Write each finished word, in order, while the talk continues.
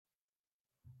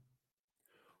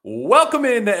Welcome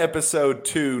into episode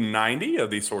 290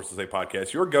 of the Sources Say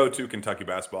podcast, your go-to Kentucky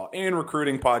basketball and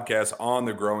recruiting podcast on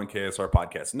the growing KSR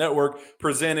Podcast Network,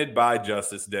 presented by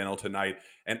Justice Dental. Tonight,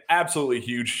 an absolutely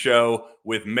huge show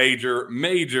with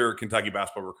major Kentucky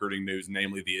basketball recruiting news,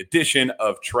 namely the addition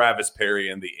of Travis Perry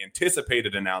and the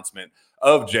anticipated announcement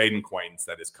of Jaden Quaintance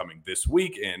that is coming this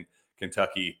week. And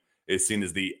Kentucky is seen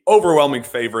as the overwhelming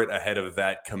favorite ahead of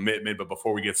that commitment. But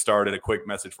before we get started, a quick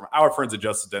message from our friends at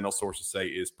Justice Dental. Sources Say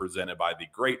is presented by the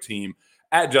great team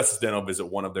at Justice Dental. Visit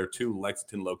one of their two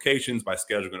Lexington locations by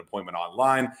scheduling an appointment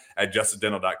online at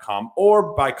justicedental.com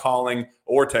or by calling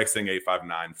or texting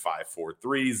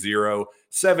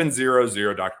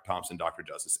 859-543-0700. Dr. Thompson, Dr.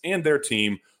 Justice, and their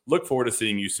team look forward to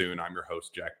seeing you soon. I'm your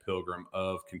host, Jack Pilgrim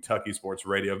of Kentucky Sports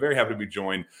Radio. Very happy to be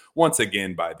joined once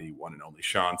again by the one and only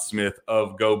Sean Smith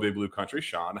of Go Big Blue Country.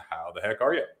 Sean, how the heck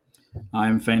are you?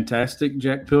 I'm fantastic,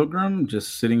 Jack Pilgrim.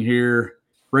 Just sitting here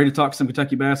ready to talk some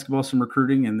Kentucky basketball, some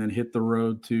recruiting, and then hit the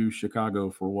road to Chicago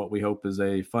for what we hope is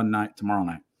a fun night tomorrow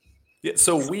night. Yeah,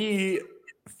 so we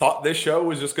thought this show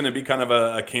was just going to be kind of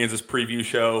a Kansas preview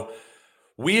show.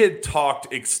 We had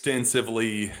talked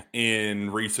extensively in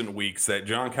recent weeks that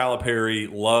John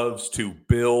Calipari loves to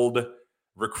build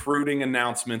recruiting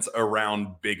announcements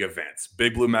around big events.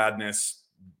 Big Blue Madness,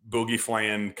 Boogie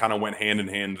Flan kind of went hand in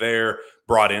hand there,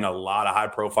 brought in a lot of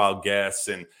high-profile guests,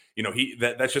 and you know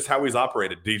that's just how he's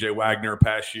operated. DJ Wagner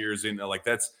past years,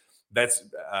 that's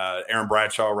Aaron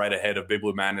Bradshaw right ahead of Big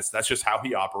Blue Madness. That's just how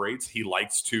he operates. He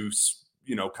likes to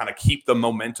kind of keep the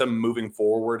momentum moving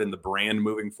forward and the brand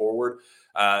moving forward.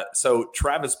 So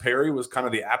Travis Perry was kind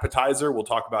of the appetizer. We'll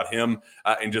talk about him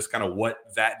and just kind of what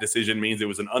that decision means. It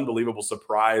was an unbelievable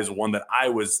surprise, one that I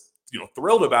was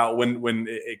thrilled about when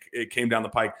it came down the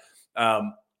pike.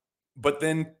 But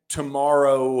then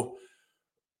tomorrow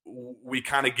we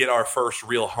kind of get our first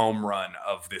real home run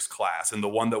of this class, and the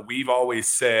one that we've always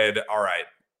said, all right,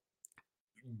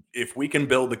 if we can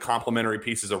build the complementary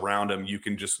pieces around him, you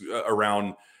can just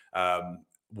around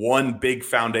one big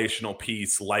foundational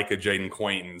piece like a Jaden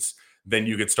Quaintance, then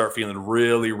you could start feeling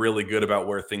really, really good about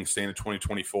where things stand in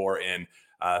 2024. And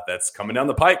that's coming down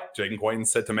the pike. Jaden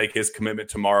Quaintance set to make his commitment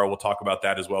tomorrow. We'll talk about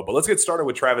that as well. But let's get started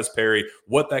with Travis Perry,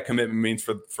 what that commitment means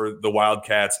for the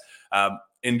Wildcats,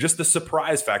 and just the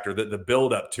surprise factor, the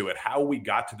build up to it, how we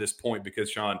got to this point.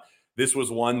 Because, Sean, this was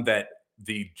one that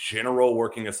the general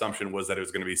working assumption was that it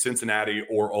was going to be Cincinnati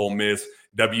or Ole Miss,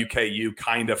 WKU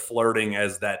kind of flirting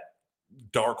as that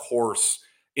dark horse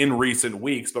in recent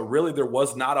weeks. But really, there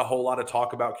was not a whole lot of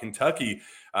talk about Kentucky.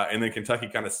 And then Kentucky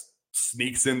kind of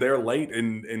sneaks in there late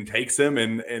and takes him.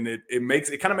 And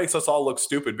it kind of makes us all look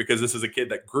stupid because this is a kid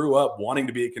that grew up wanting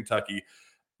to be at Kentucky,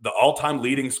 the all-time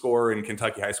leading scorer in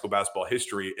Kentucky high school basketball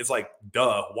history. It's like,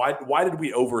 duh, why did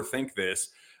we overthink this?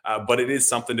 But it is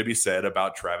something to be said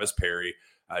about Travis Perry,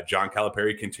 John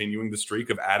Calipari continuing the streak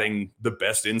of adding the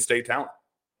best in-state talent.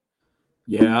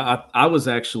 Yeah, I was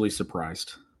actually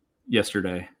surprised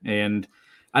yesterday, and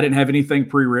I didn't have anything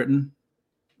pre-written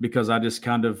because I just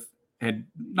kind of had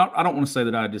not. I don't want to say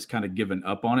that I just kind of given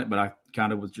up on it, but I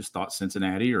kind of was just thought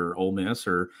Cincinnati or Ole Miss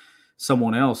or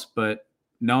someone else. But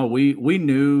no, we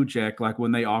knew, Jack, like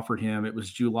when they offered him, it was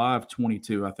July of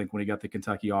 22, I think, when he got the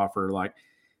Kentucky offer. Like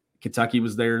Kentucky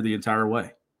was there the entire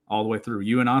way, all the way through.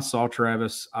 You and I saw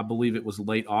Travis, I believe it was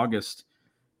late August,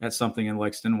 at something in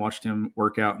Lexington, watched him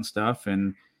work out and stuff.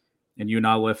 And you and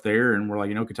I left there and we're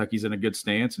like, Kentucky's in a good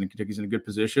stance and Kentucky's in a good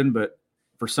position. But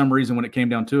for some reason, when it came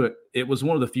down to it, it was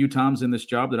one of the few times in this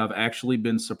job that I've actually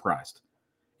been surprised.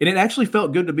 And it actually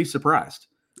felt good to be surprised.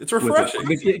 It's refreshing.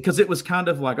 Because it was kind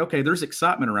of like, okay, there's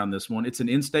excitement around this one. It's an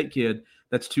in-state kid.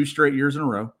 That's 2 straight years in a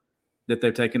row that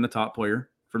they've taken the top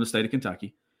player from the state of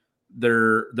Kentucky.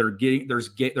 They're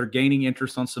gaining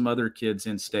interest on some other kids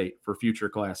in state for future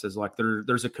classes. Like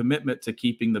there's a commitment to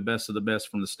keeping the best of the best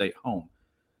from the state home.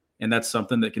 And that's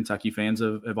something that Kentucky fans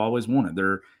have always wanted.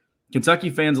 Kentucky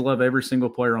fans love every single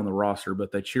player on the roster,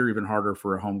 but they cheer even harder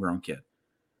for a homegrown kid.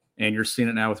 And you're seeing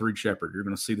it now with Reed Sheppard. You're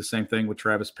going to see the same thing with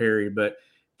Travis Perry. But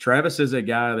Travis is a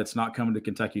guy that's not coming to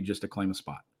Kentucky just to claim a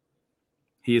spot.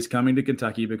 He is coming to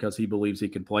Kentucky because he believes he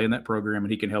can play in that program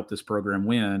and he can help this program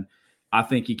win. I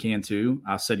think he can too.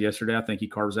 I said yesterday, I think he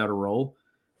carves out a role.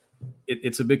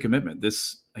 It's a big commitment.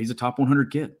 He's a top 100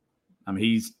 kid. I mean,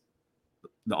 he's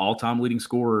the all-time leading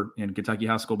scorer in Kentucky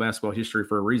high school basketball history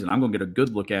for a reason. I'm going to get a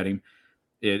good look at him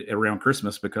around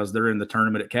Christmas because they're in the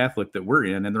tournament at Catholic that we're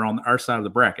in, and they're on our side of the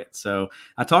bracket. So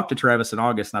I talked to Travis in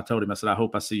August, and I told him, I said, I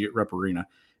hope I see you at Rupp Arena,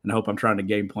 and I hope I'm trying to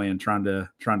game plan, trying to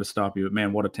stop you. But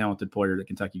man, what a talented player that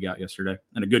Kentucky got yesterday,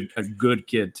 and a good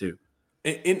kid too.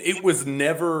 And it was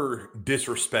never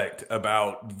disrespect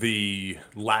about the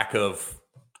lack of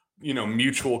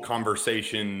mutual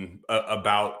conversation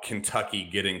about Kentucky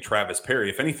getting Travis Perry.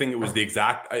 If anything, it was the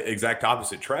exact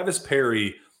opposite. Travis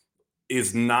Perry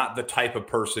is not the type of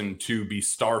person to be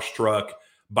starstruck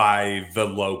by the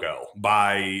logo,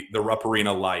 by the Rupp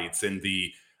Arena lights, and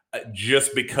the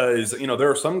just because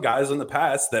there are some guys in the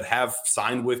past that have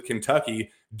signed with Kentucky,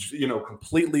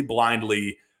 completely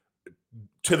blindly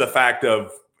to the fact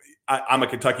of I'm a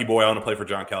Kentucky boy. I want to play for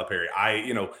John Calipari.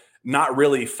 Not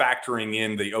really factoring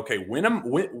in the, okay,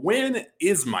 when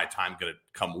is my time going to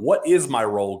come? What is my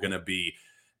role going to be?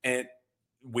 And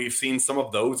we've seen some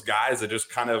of those guys that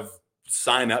just kind of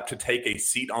sign up to take a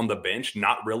seat on the bench,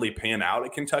 not really pan out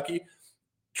at Kentucky.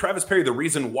 Travis Perry, the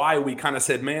reason why we kind of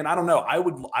said, man, I don't know. I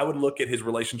would look at his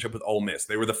relationship with Ole Miss.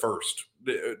 They were the first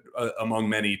among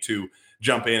many to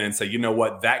jump in and say, you know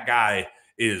what, that guy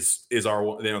is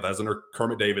our, that's under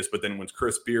Kermit Davis. But then when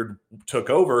Chris Beard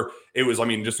took over, it was,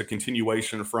 just a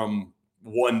continuation from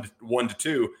one to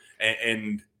two.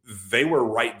 And they were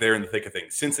right there in the thick of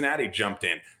things. Cincinnati jumped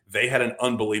in. They had an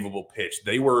unbelievable pitch.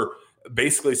 They were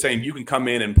basically saying you can come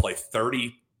in and play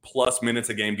 30 plus minutes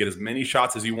a game, get as many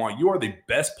shots as you want. You are the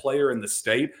best player in the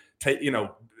state.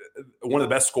 One of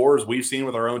the best scorers we've seen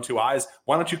with our own two eyes.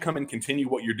 Why don't you come and continue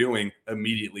what you're doing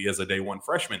immediately as a day one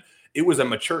freshman? It was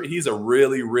he's a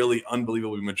really, really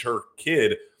unbelievably mature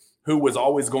kid who was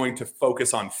always going to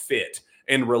focus on fit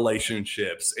and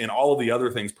relationships and all of the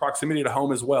other things, proximity to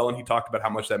home as well. And he talked about how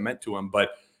much that meant to him,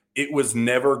 but it was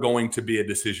never going to be a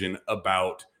decision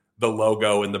about the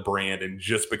logo and the brand. And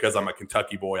just because I'm a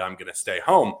Kentucky boy, I'm going to stay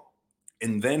home.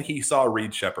 And then he saw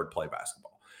Reed Sheppard play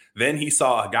basketball. Then he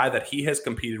saw a guy that he has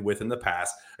competed with in the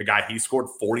past, a guy he scored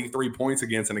 43 points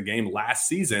against in a game last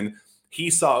season. He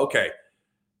saw, okay,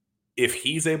 if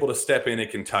he's able to step in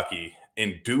at Kentucky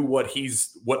and do what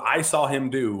I saw him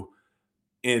do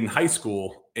in high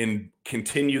school and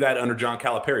continue that under John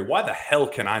Calipari, why the hell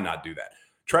can I not do that?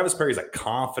 Travis Perry is a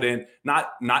confident,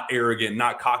 not arrogant,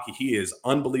 not cocky. He is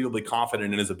unbelievably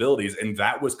confident in his abilities. And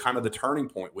that was kind of the turning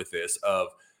point with this of,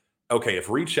 okay, if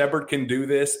Reed Sheppard can do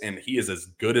this and he is as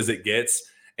good as it gets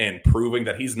and proving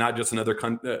that he's not just another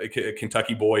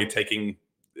Kentucky boy taking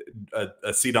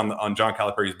a seat on John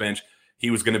Calipari's bench, he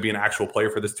was going to be an actual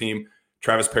player for this team.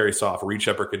 Travis Perry saw if Reed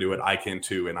Sheppard could do it, I can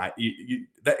too. And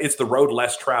it's the road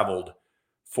less traveled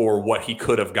for what he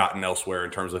could have gotten elsewhere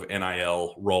in terms of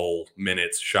NIL, role,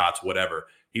 minutes, shots, whatever.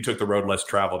 He took the road less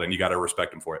traveled, and you got to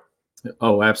respect him for it.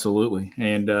 Oh, absolutely.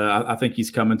 And I think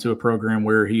he's coming to a program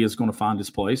where he is going to find his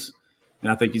place,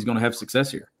 and I think he's going to have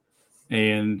success here.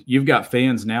 And you've got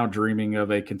fans now dreaming of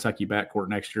a Kentucky backcourt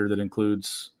next year that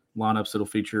includes lineups that'll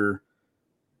feature,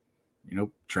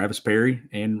 Travis Perry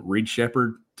and Reed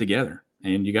Sheppard together.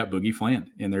 And you got Boogie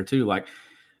Fland in there too. Like,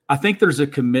 I think there's a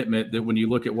commitment that when you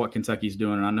look at what Kentucky's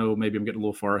doing, and I know maybe I'm getting a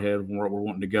little far ahead of where we're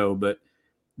wanting to go, but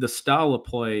the style of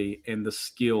play and the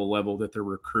skill level that they're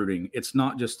recruiting, it's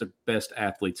not just the best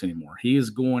athletes anymore. He is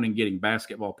going and getting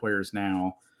basketball players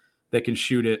now that can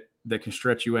shoot it, that can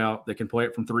stretch you out, that can play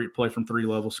from three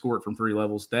levels, score it from three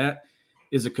levels. That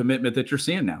is a commitment that you're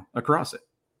seeing now across it.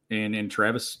 And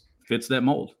Travis fits that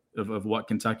mold of what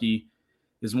Kentucky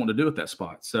is wanting to do at that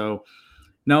spot. So,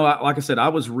 no, like I said, I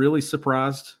was really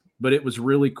surprised, but it was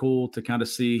really cool to kind of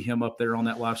see him up there on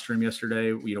that live stream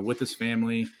yesterday, with his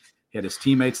family. He had his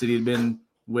teammates that he had been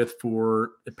with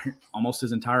for almost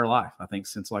his entire life, I think,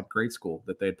 since like grade school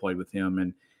that they had played with him.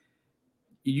 And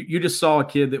you just saw a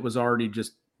kid that was already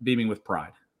just beaming with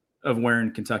pride of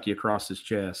wearing Kentucky across his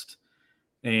chest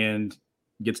and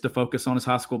gets to focus on his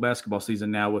high school basketball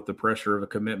season now with the pressure of a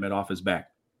commitment off his back.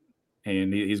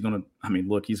 And he's going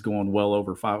to, he's going well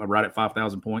over right at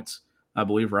 5,000 points, I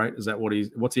believe, right? Is that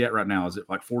what's he at right now? Is it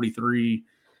like 43?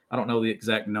 I don't know the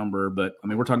exact number, but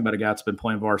we're talking about a guy that's been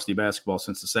playing varsity basketball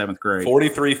since the 7th grade.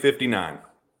 43-59.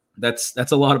 That's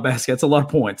a lot of basketball. That's a lot of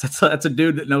points. That's a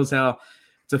dude that knows how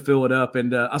to fill it up.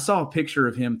 And I saw a picture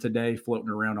of him today floating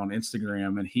around on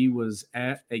Instagram, and he was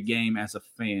at a game as a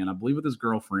fan, I believe with his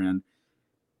girlfriend,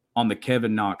 on the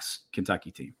Kevin Knox Kentucky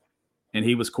team. And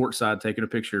he was courtside taking a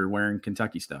picture wearing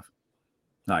Kentucky stuff.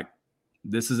 Like,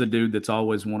 this is a dude that's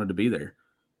always wanted to be there.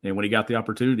 And when he got the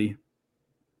opportunity,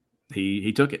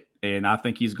 he took it. And I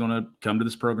think he's going to come to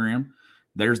this program.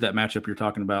 There's that matchup you're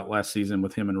talking about last season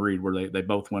with him and Reed where they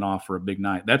both went off for a big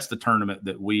night. That's the tournament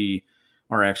that we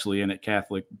are actually in at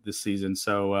Catholic this season.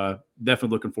 So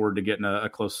definitely looking forward to getting a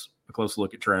close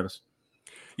look at Travis.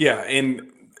 Yeah,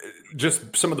 and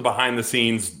just some of the behind the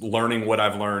scenes, learning what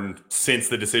I've learned since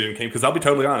the decision came. Because I'll be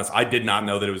totally honest, I did not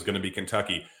know that it was going to be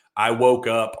Kentucky. I woke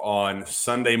up on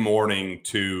Sunday morning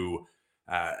to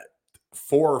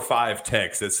 4 or 5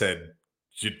 texts that said,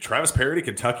 Travis Perry to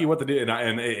Kentucky, what to do? And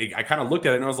I kind of looked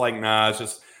at it and I was like, nah, it's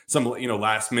just some,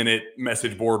 last minute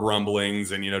message board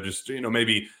rumblings and, just,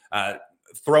 maybe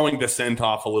throwing dissent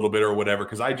off a little bit or whatever,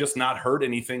 because I just not heard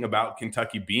anything about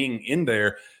Kentucky being in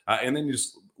there. And then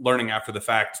just learning after the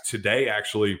fact today,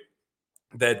 actually,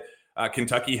 that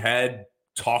Kentucky had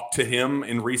talked to him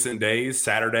in recent days,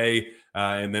 Saturday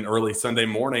and then early Sunday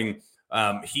morning.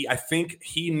 I think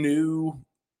he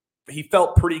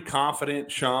felt pretty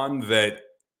confident, Sean, that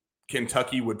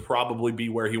Kentucky would probably be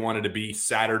where he wanted to be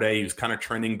Saturday. He was kind of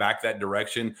trending back that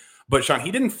direction. But, Sean,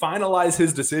 he didn't finalize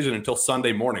his decision until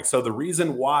Sunday morning. So the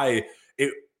reason why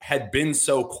it had been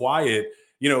so quiet,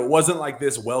 it wasn't like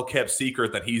this well-kept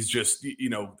secret that he's just,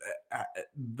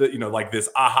 like this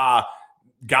aha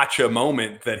gotcha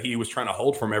moment that he was trying to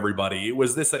hold from everybody. It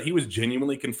was this, that he was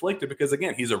genuinely conflicted because,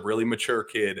 again, he's a really mature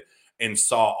kid and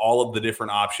saw all of the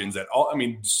different options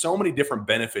so many different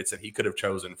benefits that he could have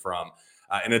chosen from.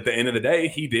 And at the end of the day,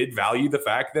 he did value the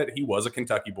fact that he was a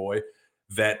Kentucky boy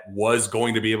that was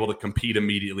going to be able to compete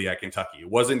immediately at Kentucky. It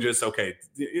wasn't just,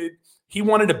 he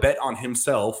wanted to bet on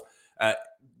himself,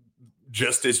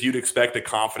 just as you'd expect a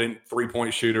confident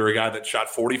three-point shooter, a guy that shot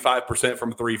 45%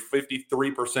 from three,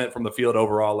 53% from the field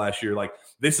overall last year. Like,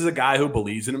 this is a guy who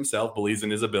believes in himself, believes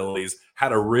in his abilities,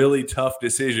 had a really tough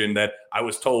decision that I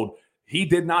was told he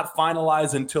did not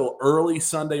finalize until early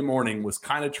Sunday morning, was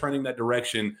kind of trending that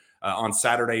direction on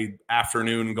Saturday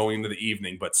afternoon going into the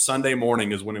evening. But Sunday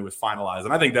morning is when it was finalized.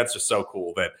 And I think that's just so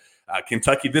cool that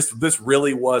Kentucky, this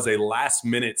really was a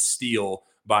last-minute steal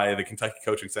by the Kentucky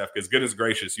coaching staff, because goodness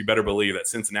gracious, you better believe that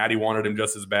Cincinnati wanted him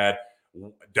just as bad.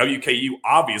 WKU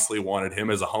obviously wanted him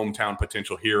as a hometown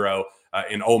potential hero,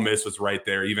 and Ole Miss was right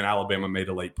there. Even Alabama made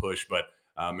a late push. But,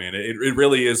 man, it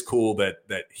really is cool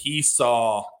that he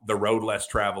saw the road less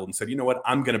traveled and said, you know what,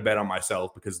 I'm going to bet on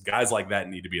myself, because guys like that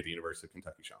need to be at the University of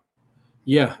Kentucky, Sean.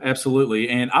 Yeah, absolutely.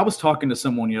 And I was talking to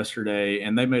someone yesterday,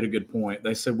 and they made a good point.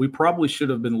 They said we probably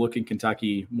should have been looking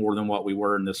Kentucky more than what we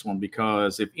were in this one,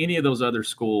 because if any of those other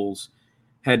schools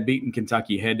had beaten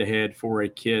Kentucky head-to-head for a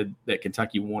kid that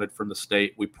Kentucky wanted from the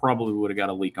state, we probably would have got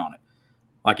a leak on it.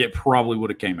 Like, it probably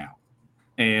would have came out.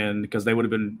 And because they would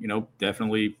have been,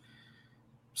 definitely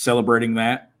celebrating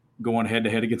that, going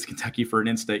head-to-head against Kentucky for an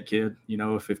in-state kid.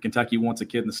 If Kentucky wants a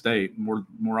kid in the state, more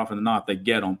often than not, they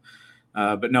get them.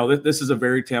 But no, this is a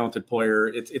very talented player.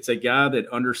 It's a guy that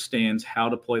understands how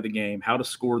to play the game, how to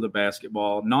score the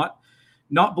basketball. Not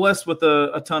blessed with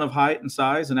a ton of height and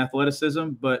size and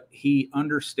athleticism, but he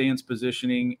understands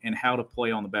positioning and how to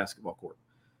play on the basketball court.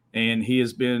 And he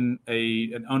has been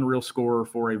an unreal scorer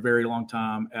for a very long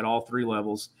time at all three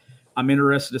levels. I'm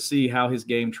interested to see how his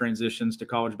game transitions to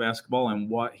college basketball and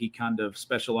what he kind of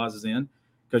specializes in,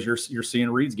 because you're seeing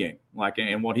Reed's game,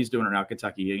 and what he's doing right now at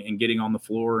Kentucky, and getting on the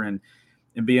floor and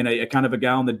being a kind of a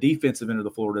guy on the defensive end of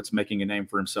the floor that's making a name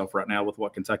for himself right now with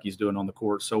what Kentucky's doing on the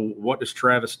court. So what does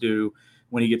Travis do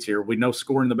when he gets here? We know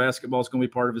scoring the basketball is going to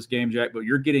be part of his game, Jack, but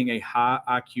you're getting a high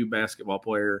IQ basketball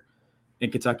player, and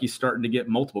Kentucky's starting to get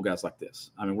multiple guys like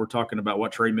this. I mean, we're talking about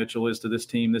what Trey Mitchell is to this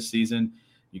team this season.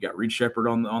 You got Reed Sheppard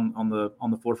on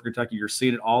the floor for Kentucky. You're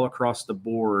seeing it all across the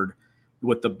board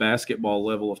with the basketball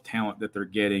level of talent that they're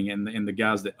getting, and the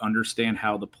guys that understand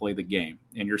how to play the game.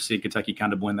 And you're seeing Kentucky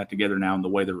kind of blend that together now in the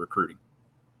way they're recruiting.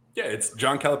 Yeah, it's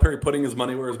John Calipari putting his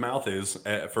money where his mouth is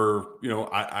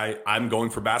I'm going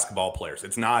for basketball players.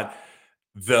 It's not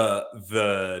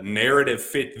the narrative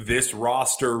fit this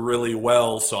roster really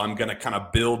well, so I'm going to kind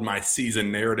of build my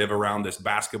season narrative around this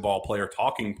basketball player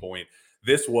talking point.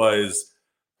 This was,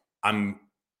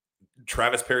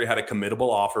 Travis Perry had a committable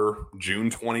offer June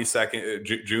of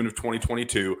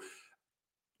 2022.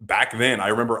 Back then, I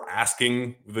remember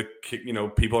asking the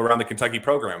people around the Kentucky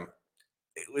program,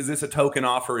 is this a token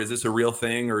offer? Is this a real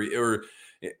thing? Or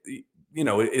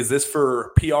is this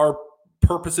for PR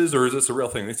purposes, or is this a real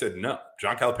thing? They said, no,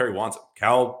 John Calipari wants him.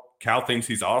 Cal thinks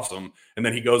he's awesome. And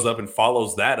then he goes up and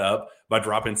follows that up by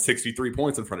dropping 63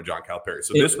 points in front of John Calipari.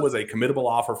 So this was a committable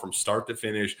offer from start to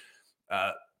finish,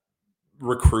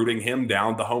 recruiting him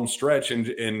down the home stretch.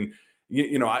 And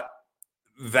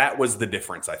that was the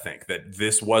difference. I think that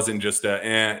this wasn't just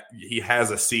he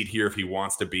has a seat here if he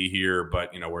wants to be here,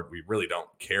 but we really don't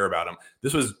care about him.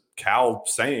 This was Cal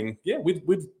saying, yeah,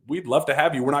 we'd love to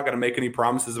have you. We're not going to make any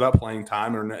promises about playing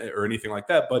time or anything like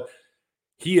that, but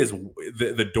he is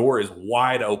the door is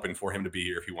wide open for him to be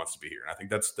here if he wants to be here. And I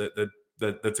think that's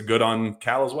that's a good on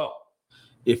Cal as well.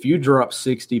 If you drop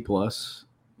 60 plus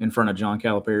in front of John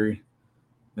Calipari,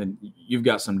 then you've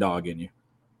got some dog in you,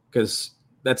 because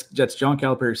that's John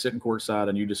Calipari sitting courtside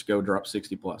and you just go drop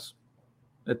 60 plus.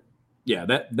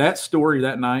 That story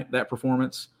that night, that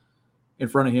performance, in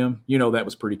front of him, that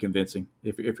was pretty convincing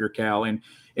if you're Cal. And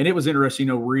it was interesting,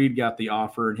 Reed got the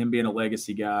offer, and him being a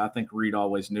legacy guy, I think Reed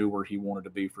always knew where he wanted to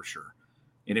be for sure.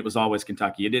 And it was always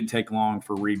Kentucky. It didn't take long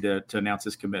for Reed to announce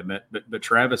his commitment. But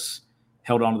Travis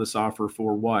held on to this offer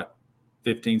for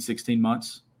 15, 16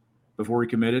 months before he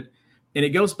committed. And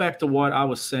it goes back to what I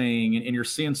was saying, and you're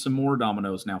seeing some more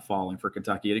dominoes now falling for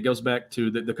Kentucky. And it goes back to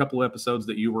the couple of episodes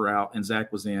that you were out and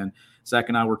Zach was in. Zach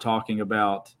and I were talking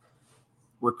about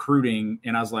recruiting,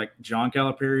 and I was like, John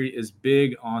Calipari is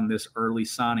big on this early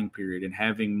signing period and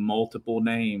having multiple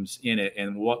names in it.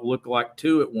 And what looked like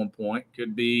 2 at one point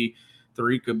could be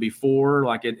 3, could be 4.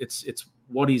 Like it's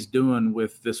what he's doing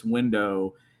with this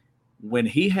window. When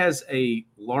he has a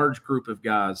large group of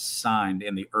guys signed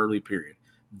in the early period,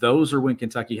 those are when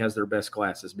Kentucky has their best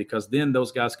classes, because then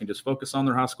those guys can just focus on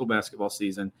their high school basketball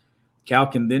season. Cal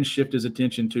can then shift his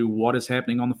attention to what is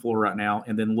happening on the floor right now,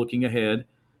 and then looking ahead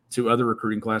to other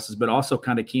recruiting classes, but also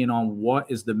kind of keying on what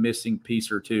is the missing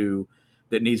piece or two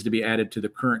that needs to be added to the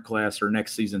current class or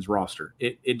next season's roster.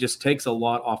 It just takes a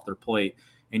lot off their plate.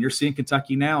 And you're seeing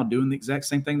Kentucky now doing the exact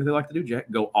same thing that they like to do,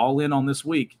 Jack. Go all in on this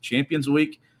week. Champions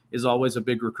Week is always a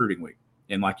big recruiting week.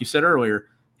 And like you said earlier,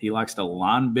 he likes to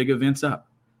line big events up.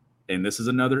 And this is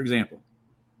another example.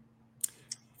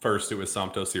 First, it was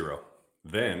Santos Hero.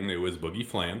 Then it was Boogie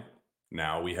Flan.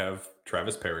 Now we have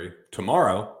Travis Perry.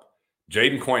 Tomorrow,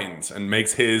 Jaden Quaintance, and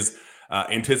makes his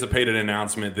anticipated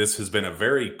announcement. This has been a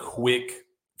very quick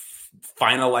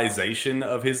finalization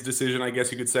of his decision, I guess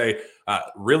you could say.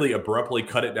 Really abruptly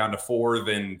cut it down to 4,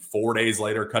 then 4 days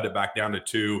later cut it back down to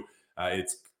 2.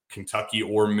 It's Kentucky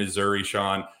or Missouri,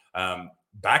 Sean.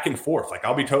 Back and forth. Like,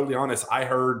 I'll be totally honest, I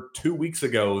heard 2 weeks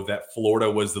ago that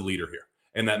Florida was the leader here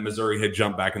and that Missouri had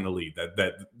jumped back in the lead, that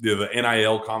the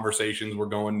NIL conversations were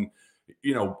going,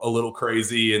 a little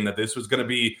crazy, and that this was going to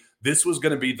be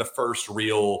the first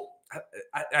real,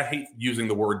 I hate using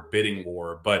the word bidding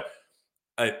war, but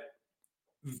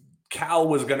Cal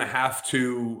was going to have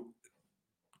to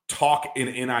talk in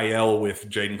NIL with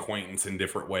Jaden Quaintance in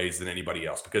different ways than anybody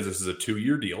else, because this is a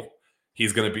 2-year deal.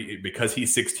 He's going to be, because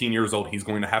he's 16 years old, he's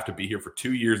going to have to be here for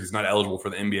 2 years. He's not eligible for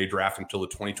the NBA draft until the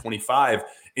 2025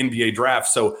 NBA draft.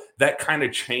 So that kind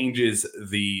of changes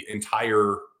the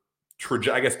entire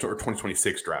trajectory, I guess, or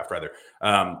 2026 draft, rather.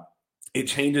 It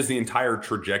changes the entire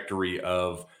trajectory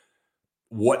of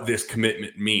what this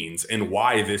commitment means and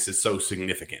why this is so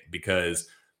significant, because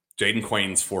Jaden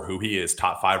Quaintance, for who he is,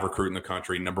 top 5 recruit in the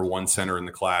country, number 1 center in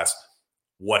the class,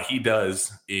 what he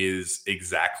does is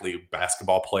exactly a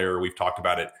basketball player. We've talked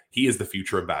about it. He is the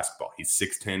future of basketball. He's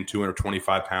 6'10",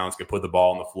 225 pounds, can put the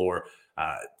ball on the floor,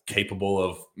 capable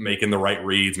of making the right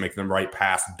reads, making the right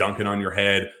pass, dunking on your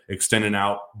head, extending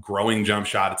out, growing jump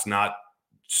shot. It's not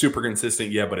super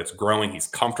consistent yet, but it's growing. He's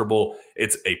comfortable.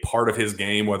 It's a part of his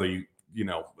game, whether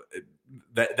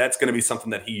that's going to be something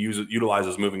that he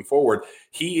utilizes moving forward.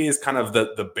 He is kind of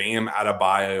the Bam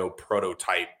Adebayo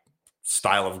prototype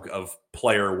style of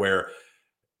player, where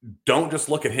don't just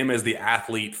look at him as the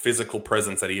athlete, physical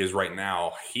presence that he is right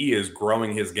now. He is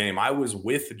growing his game. I was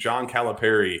with John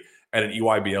Calipari at an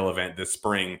EYBL event this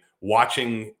spring,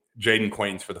 watching Jaden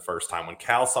Quaintance for the first time. When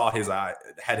Cal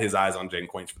had his eyes on Jaden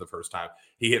Quaintance for the first time,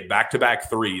 he hit back-to-back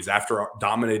threes after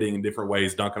dominating in different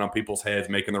ways, dunking on people's heads,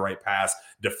 making the right pass,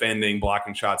 defending,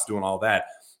 blocking shots, doing all that.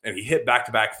 And he hit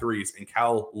back-to-back threes, and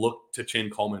Cal looked to Chin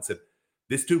Coleman and said,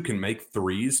 this dude can make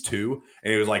threes too.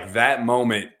 And it was like that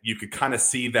moment, you could kind of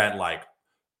see that, like,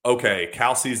 okay,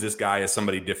 Cal sees this guy as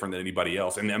somebody different than anybody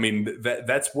else. And I mean,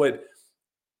 that's what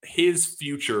his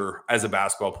future as a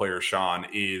basketball player, Sean,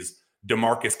 is.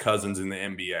 DeMarcus Cousins in the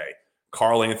NBA,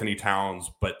 Karl Anthony Towns,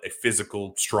 but a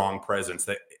physical, strong presence.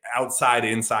 That outside,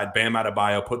 inside, Bam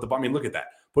Adebayo, look at that.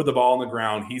 Put the ball on the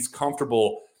ground. He's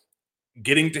comfortable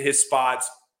getting to his spots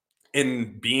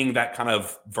and being that kind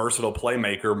of versatile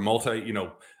playmaker,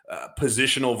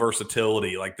 positional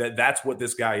versatility. Like that's what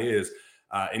this guy is.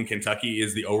 In Kentucky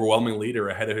is the overwhelming leader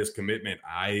ahead of his commitment.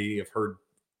 I have heard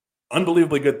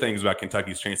unbelievably good things about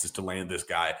Kentucky's chances to land this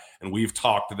guy. And we've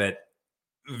talked that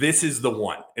this is the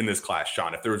one in this class,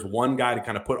 Sean. If there's one guy to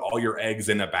kind of put all your eggs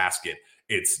in a basket,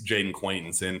 it's Jaden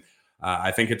Quaintance. And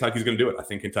I think Kentucky's going to do it. I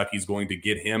think Kentucky's going to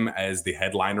get him as the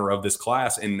headliner of this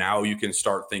class. And now you can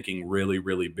start thinking really,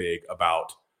 really big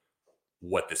about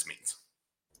what this means.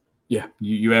 Yeah,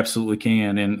 you absolutely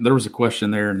can. And there was a question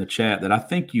there in the chat that I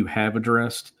think you have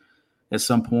addressed at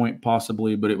some point,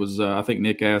 possibly, but it was, I think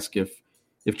Nick asked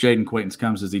if Jaden Quaintance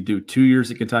comes, does he do 2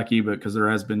 years at Kentucky? But because there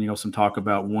has been, some talk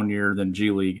about 1 year, then G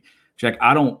League. Jack,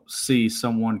 I don't see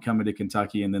someone coming to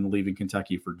Kentucky and then leaving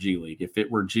Kentucky for G League. If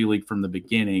it were G League from the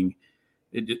beginning,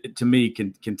 to me,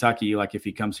 Kentucky, like if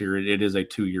he comes here, it is a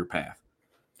 2-year path.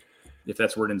 if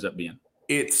that's where it ends up being.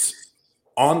 It's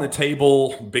on the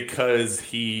table because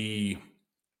he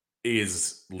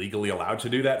is legally allowed to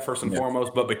do that first and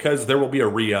foremost, but because there will be a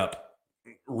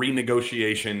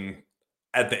renegotiation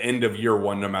at the end of year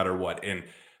one, no matter what. And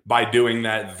by doing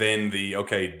that, then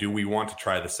do we want to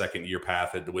try the second year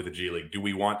path with the G League?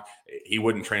 He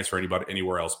wouldn't transfer anybody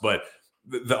anywhere else. But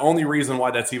the only reason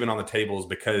why that's even on the table is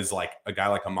because like a guy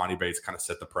like Amani Bates kind of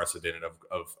set the precedent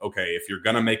of okay, if you're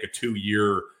going to make a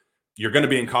 2-year, you're going to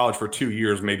be in college for 2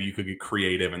 years, maybe you could get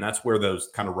creative. And that's where those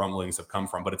kind of rumblings have come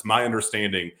from. But it's my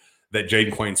understanding that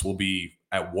Jaden Quaintance will be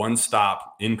at one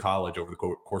stop in college over the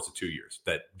course of 2 years.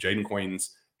 That Jaden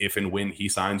Quaintance, if and when he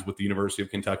signs with the University of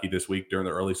Kentucky this week during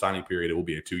the early signing period, it will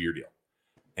be a 2-year deal.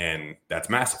 And that's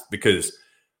massive because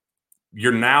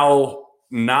you're now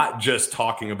not just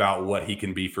talking about what he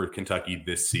can be for Kentucky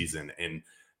this season and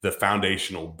the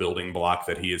foundational building block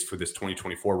that he is for this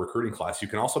 2024 recruiting class. You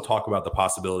can also talk about the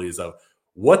possibilities of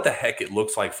what the heck it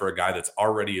looks like for a guy that's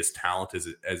already as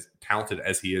talented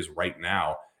as he is right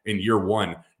now in year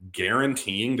one,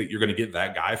 guaranteeing that you're going to get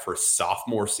that guy for a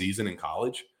sophomore season in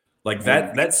college. Like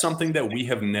that's something that we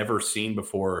have never seen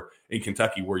before in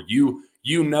Kentucky, where you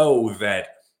know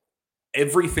that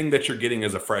everything that you're getting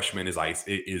as a freshman is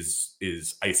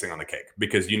icing on the cake,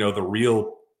 because you know the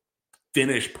real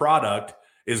finished product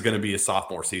is going to be a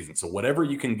sophomore season. So whatever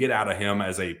you can get out of him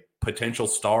as a potential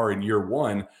star in year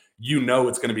one, you know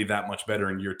it's going to be that much better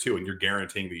in year two, and you're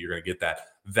guaranteeing that you're going to get that.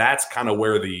 That's kind of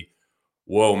where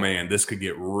whoa, man, this could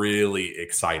get really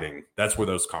exciting. That's where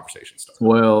those conversations start.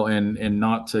 Well, and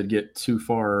not to get too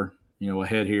far,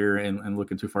 ahead here and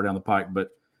looking too far down the pike,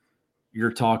 but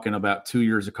you're talking about 2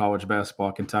 years of college basketball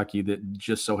at Kentucky that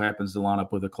just so happens to line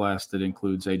up with a class that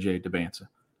includes AJ Debance.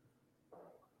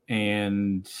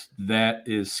 And that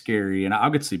is scary. And I'll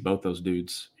get to see both those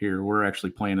dudes here. We're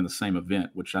actually playing in the same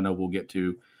event, which I know we'll get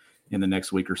to in the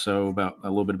next week or so, about a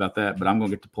little bit about that, but I'm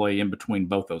going to get to play in between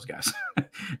both those guys.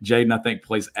 Jaden, I think,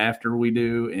 plays after we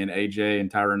do, and AJ and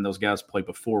Tyron, those guys play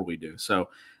before we do. So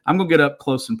I'm going to get up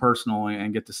close and personal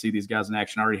and get to see these guys in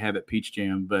action. I already have at Peach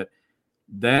Jam, but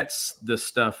that's the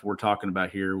stuff we're talking about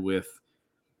here with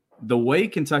the way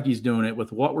Kentucky's doing it,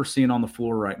 with what we're seeing on the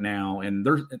floor right now. And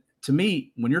to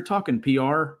me, when you're talking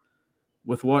PR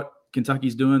with what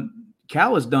Kentucky's doing,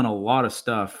 Cal has done a lot of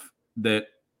stuff that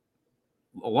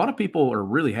a lot of people are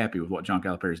really happy with what John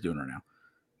Calipari is doing right now.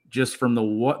 Just from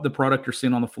what the product you're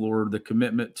seeing on the floor, the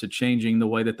commitment to changing the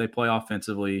way that they play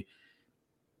offensively,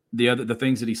 the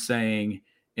things that he's saying,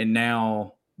 and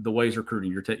now the way he's recruiting.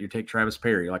 You take Travis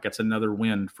Perry, like that's another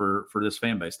win for this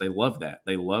fan base. They love that.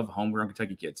 They love homegrown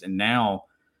Kentucky kids. And now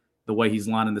the way he's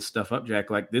lining this stuff up, Jack,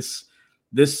 like this,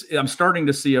 I'm starting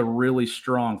to see a really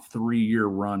strong 3-year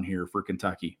run here for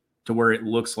Kentucky, to where it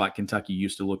looks like Kentucky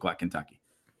used to look like Kentucky.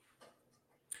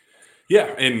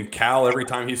 Yeah, and Cal, every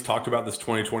time he's talked about this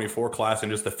 2024 class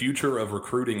and just the future of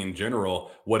recruiting in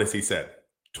general, what has he said?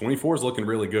 24 is looking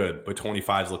really good, but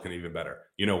 25 is looking even better.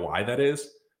 You know why that is?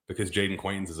 Because Jaden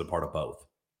Quaintance is a part of both.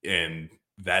 And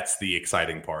that's the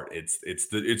exciting part. It's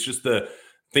just the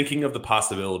thinking of the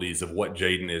possibilities of what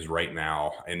Jaden is right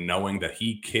now, and knowing that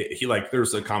he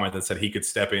there's a comment that said he could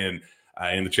step in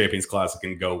the Champions Classic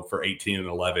and go for 18 and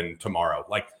 11 tomorrow.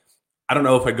 Like, I don't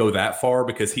know if I go that far,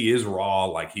 because he is raw.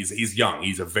 Like he's young.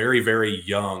 He's a very, very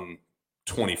young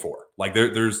 24. Like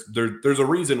there's a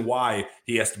reason why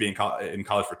he has to be in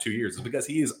college for 2 years. It's because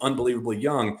he is unbelievably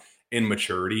young in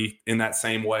maturity in that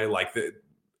same way. Like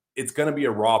it's going to be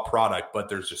a raw product, but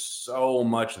there's just so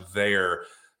much there.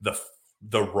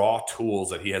 The raw tools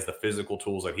that he has, the physical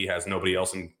tools that he has, nobody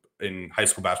else in high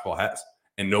school basketball has,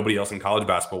 and nobody else in college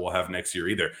basketball will have next year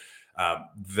either.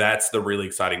 That's the really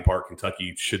exciting part.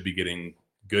 Kentucky should be getting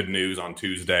good news on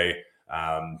Tuesday.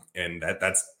 And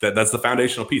that's the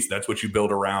foundational piece. That's what you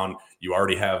build around. You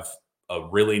already have a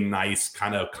really nice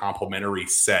kind of complementary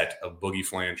set of Boogie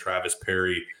Flan, Travis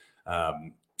Perry,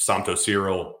 Santo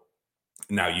Cyril.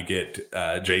 Now you get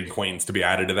Jaden Quaintance to be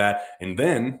added to that. And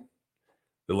then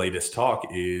the latest talk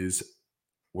is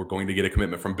we're going to get a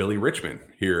commitment from Billy Richmond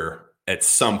here at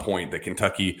some point, that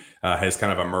Kentucky has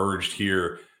kind of emerged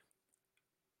here.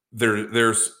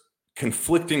 There's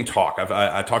conflicting talk.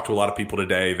 I talked to a lot of people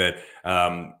today that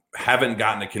haven't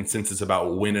gotten a consensus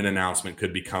about when an announcement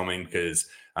could be coming, because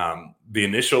the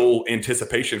initial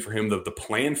anticipation for him, the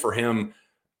plan for him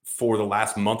for the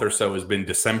last month or so has been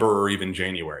December or even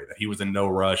January, that he was in no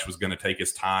rush, was going to take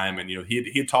his time. And,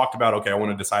 he had talked about, okay, I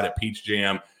want to decide at Peach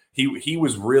Jam. He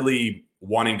was really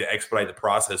wanting to expedite the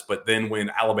process. But then when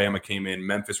Alabama came in,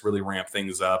 Memphis really ramped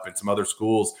things up, and some other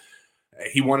schools,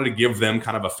 he wanted to give them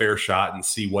kind of a fair shot and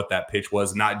see what that pitch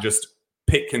was, not just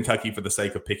pick Kentucky for the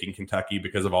sake of picking Kentucky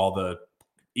because of all the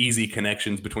easy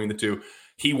connections between the two.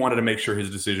 He wanted to make sure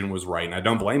his decision was right, and I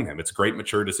don't blame him. It's a great,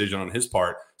 mature decision on his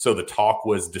part. So the talk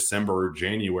was December or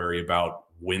January about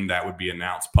when that would be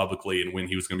announced publicly and when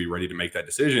he was going to be ready to make that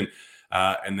decision.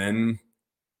 And then,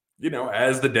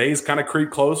 as the days kind of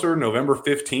creep closer, November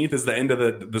 15th is the end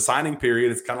of the signing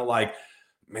period. It's kind of like,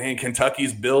 man,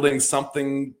 Kentucky's building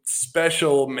something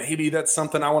special. Maybe that's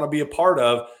something I want to be a part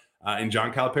of. And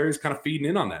John Calipari's kind of feeding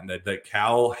in on that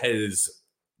Cal has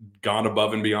gone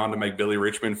above and beyond to make Billy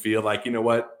Richmond feel like, you know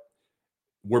what,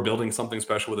 we're building something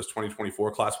special with this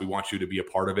 2024 class. We want you to be a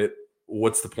part of it.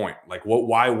 What's the point? Like,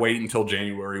 why wait until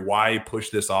January? Why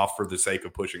push this off for the sake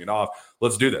of pushing it off?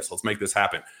 Let's do this. Let's make this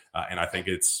happen. And I think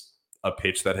it's a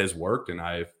pitch that has worked. And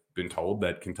I've been told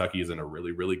that Kentucky is in a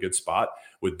really, really good spot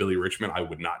with Billy Richmond. I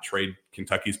would not trade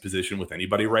Kentucky's position with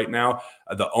anybody right now.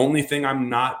 The only thing I'm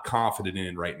not confident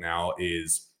in right now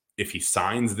is if he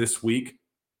signs this week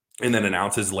and then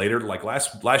announces later. Like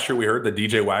last year, we heard that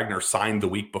DJ Wagner signed the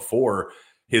week before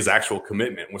his actual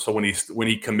commitment. So when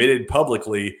he committed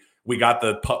publicly, we got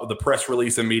the press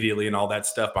release immediately and all that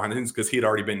stuff behind the scenes because he had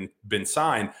already been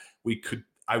signed.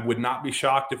 I would not be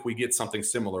shocked if we get something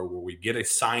similar where we get a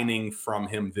signing from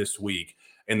him this week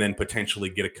and then potentially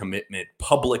get a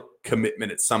public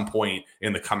commitment at some point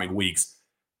in the coming weeks.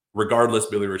 Regardless,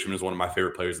 Billy Richmond is one of my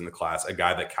favorite players in the class, a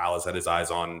guy that Cal has had his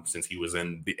eyes on since he was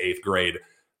in the 8th grade.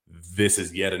 This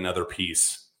is yet another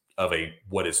piece of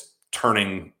what is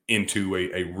turning into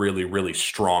a really, really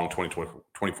strong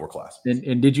 2024 class.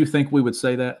 And did you think we would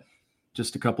say that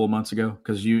just a couple of months ago?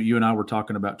 Because you and I were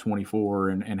talking about 24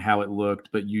 and how it looked,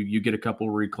 but you get a couple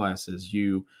of reclasses.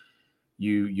 You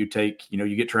take,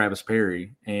 you get Travis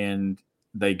Perry, and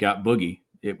they got Boogie.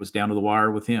 It was down to the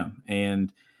wire with him.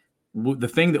 And the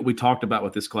thing that we talked about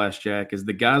with this class, Jack, is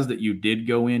the guys that you did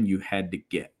go in, you had to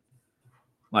get.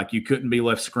 Like, you couldn't be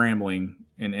left scrambling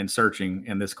and searching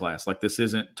in this class. Like, this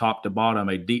isn't top to bottom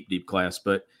a deep, deep class,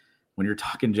 but when you're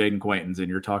talking Jaden Quaintons and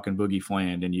you're talking Boogie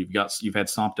Fland and you've had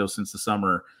Sompto since the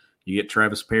summer, you get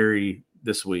Travis Perry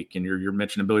this week, and you're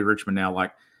mentioning Billy Richmond now.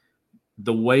 Like,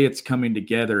 the way it's coming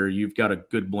together, you've got a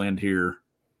good blend here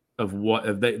of what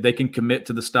if they can commit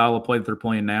to the style of play that they're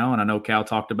playing now. And I know Cal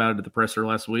talked about it at the presser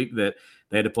last week that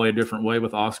they had to play a different way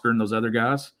with Oscar and those other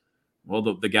guys. Well,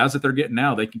 the guys that they're getting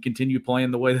now, they can continue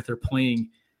playing the way that they're playing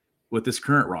with this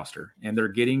current roster. And they're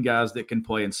getting guys that can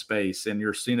play in space. And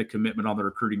you're seeing a commitment on the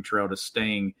recruiting trail to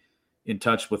staying in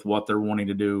touch with what they're wanting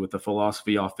to do with the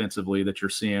philosophy offensively that you're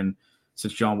seeing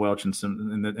since John Welch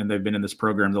and they've been in this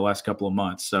program the last couple of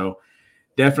months. So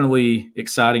definitely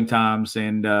exciting times.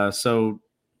 And so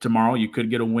tomorrow you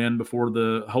could get a win before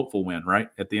the hopeful win, right?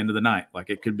 At the end of the night. Like,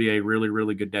 it could be a really,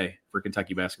 really good day for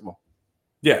Kentucky basketball.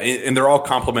 Yeah, and they're all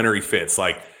complementary fits.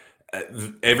 Like,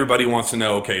 everybody wants to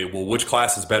know, okay, well, which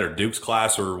class is better, Duke's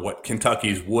class or what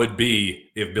Kentucky's would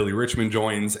be if Billy Richmond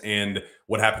joins, and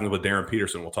what happens with Darren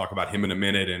Peterson. We'll talk about him in a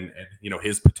minute and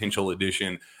his potential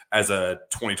addition as a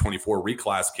 2024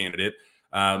 reclass candidate.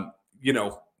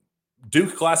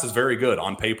 Duke class is very good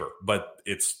on paper, but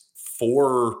it's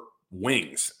 4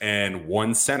 wings and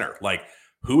 1 center. Like,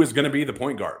 who is going to be the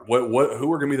point guard?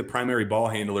 Who are going to be the primary ball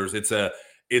handlers?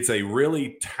 It's a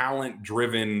really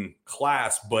talent-driven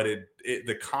class, but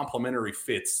the complementary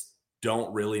fits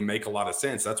don't really make a lot of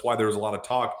sense. That's why there was a lot of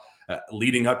talk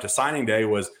leading up to signing day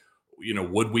was,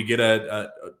 would we get a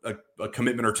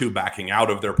commitment or two backing out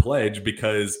of their pledge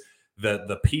because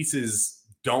the pieces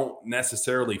don't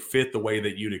necessarily fit the way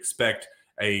that you'd expect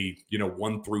a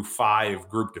 1 through 5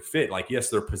 group to fit. Like, yes,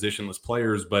 they're positionless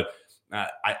players, but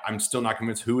I'm still not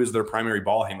convinced who is their primary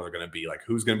ball handler going to be. Like,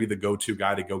 who's going to be the go-to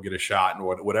guy to go get a shot and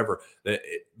whatever.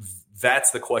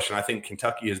 That's the question. I think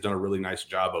Kentucky has done a really nice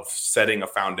job of setting a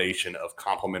foundation of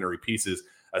complementary pieces,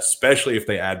 especially if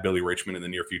they add Billy Richmond in the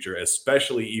near future,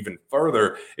 especially even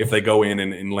further if they go in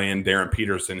and land Darren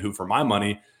Peterson, who, for my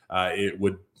money,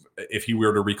 if he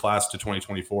were to reclass to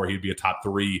 2024, he'd be a top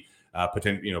 3,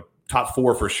 top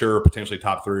 4 for sure, potentially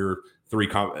top 3 or 3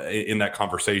 in that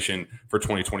conversation for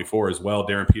 2024 as well.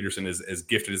 Darren Peterson is as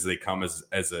gifted as they come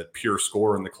as a pure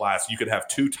scorer in the class. You could have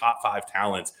 2 top 5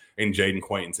 talents in Jaden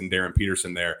Quaintons and Darren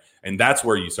Peterson there, and that's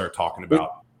where you start talking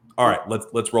about, all right,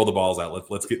 let's roll the balls out.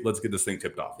 Let's get this thing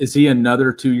tipped off. Is he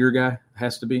another 2-year guy?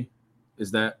 Has to be.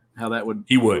 Is that how that would?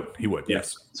 He would.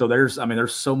 Yes. So there's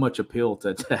so much appeal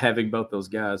to having both those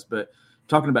guys, but.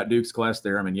 Talking about Duke's class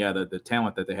there, the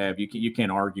talent that they have, you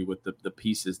can't argue with the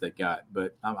pieces they got.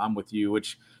 But I'm with you,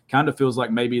 which kind of feels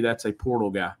like maybe that's a portal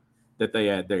guy that they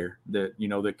add there that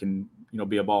that can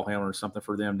be a ball handler or something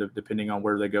for them, depending on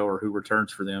where they go or who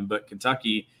returns for them. But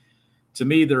Kentucky, to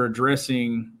me, they're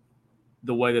addressing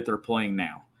the way that they're playing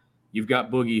now. You've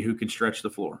got Boogie who can stretch the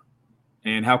floor.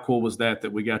 And how cool was that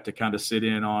we got to kind of sit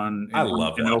in on I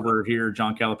love and that. over here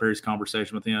John Calipari's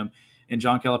conversation with him, and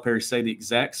John Calipari say the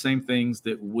exact same things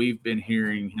that we've been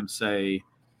hearing him say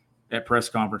at press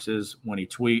conferences, when he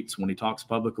tweets, when he talks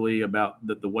publicly about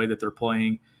the way that they're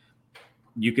playing.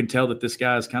 You can tell that this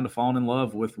guy is kind of fallen in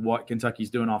love with what Kentucky's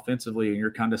doing offensively, and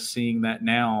you're kind of seeing that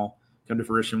now come to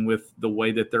fruition with the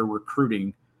way that they're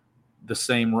recruiting the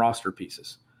same roster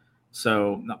pieces.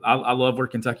 So I love where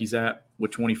Kentucky's at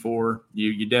with 24.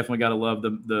 You definitely got to love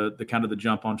the kind of the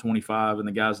jump on 25 and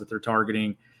the guys that they're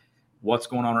targeting. What's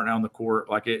going on right now on the court?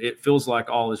 Like it feels like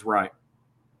all is right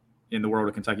in the world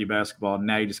of Kentucky basketball.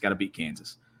 Now you just got to beat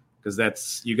Kansas,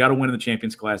 because you got to win in the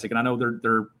Champions Classic. And I know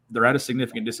they're at a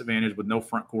significant disadvantage with no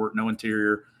front court, no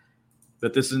interior.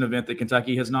 That this is an event that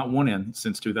Kentucky has not won in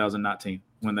since 2019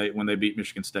 when they beat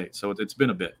Michigan State. So it's been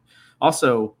a bit.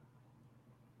 Also,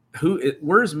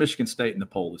 where is Michigan State in the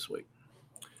poll this week?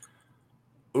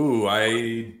 Ooh,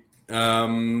 I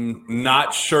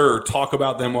not sure. Talk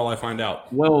about them while I find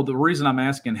out. Well, the reason I'm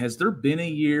asking, has there been a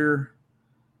year?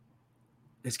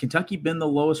 Has Kentucky been the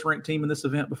lowest ranked team in this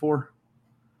event before?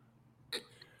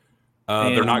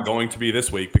 They're not going to be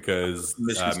this week because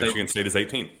Michigan State is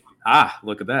 18.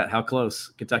 Look at that. How close.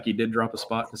 Kentucky did drop a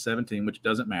spot to 17, which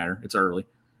doesn't matter. It's early.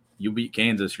 You beat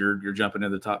Kansas, you're jumping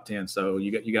into the top 10. So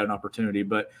you got an opportunity.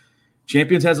 But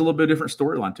Champions has a little bit different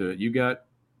storyline to it. You got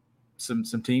some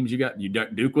teams. You got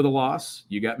Duke with a loss.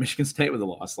 You got Michigan State with a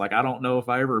loss. Like, I don't know if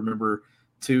I ever remember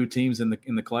two teams in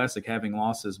the Classic having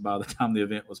losses by the time the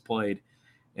event was played.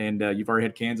 And you've already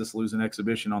had Kansas lose an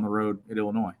exhibition on the road at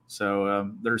Illinois.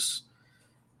 So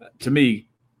to me,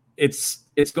 it's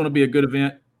going to be a good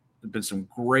event. There's been some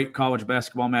great college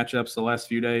basketball matchups the last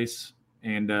few days,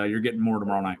 and you're getting more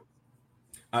tomorrow night.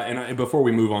 And before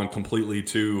we move on completely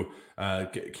to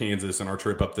Kansas and our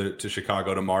trip up to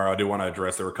Chicago tomorrow, I do want to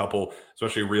address there were a couple,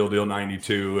 especially Real Deal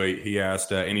 92. He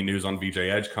asked any news on VJ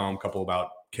Edgecombe, a couple about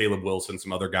Caleb Wilson,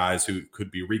 some other guys who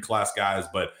could be reclass guys,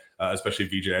 but especially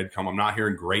VJ Edgecombe. I'm not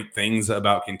hearing great things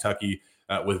about Kentucky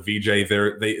with VJ.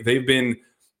 They've been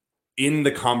in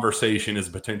the conversation as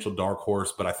a potential dark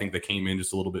horse, but I think they came in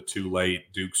just a little bit too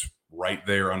late. Duke's right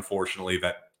there, unfortunately.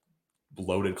 That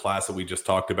loaded class that we just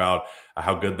talked about,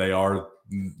 how good they are.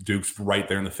 Duke's right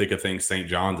there in the thick of things. St.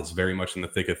 John's is very much in the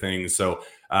thick of things. So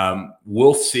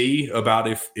we'll see about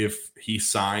if he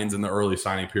signs in the early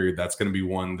signing period. That's going to be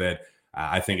one that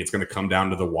I think it's going to come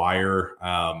down to the wire.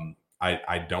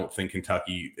 I don't think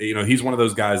Kentucky, he's one of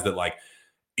those guys that, like,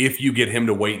 if you get him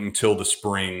to wait until the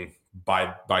spring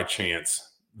by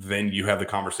chance, then you have the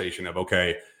conversation of,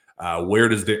 okay, where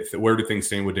do things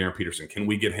stand with Darren Peterson? Can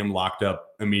we get him locked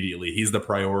up immediately? He's the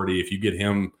priority. If you get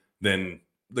him, then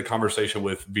the conversation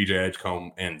with VJ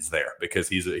Edgecombe ends there,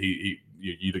 because you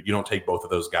don't take both of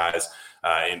those guys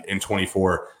in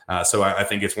 24. So I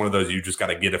think it's one of those, you just got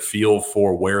to get a feel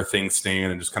for where things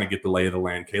stand and just kind of get the lay of the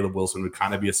land. Caleb Wilson would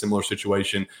kind of be a similar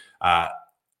situation. I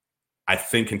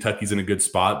think Kentucky's in a good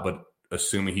spot, but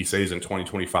assuming he stays in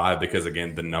 2025, because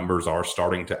again, the numbers are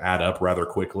starting to add up rather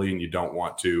quickly, and you don't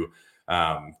want to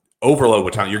overload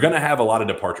with time. You're going to have a lot of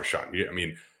departure, Sean. I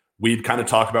mean, we'd kind of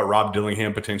talked about Rob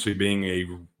Dillingham potentially being a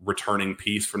returning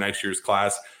piece for next year's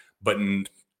class, but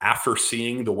after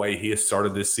seeing the way he has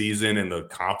started this season and the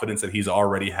confidence that he's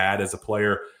already had as a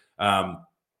player,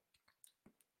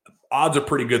 odds are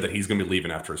pretty good that he's going to be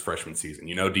leaving after his freshman season.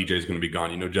 DJ's going to be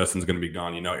gone. Justin's going to be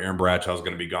gone. Aaron Bradshaw's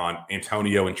going to be gone.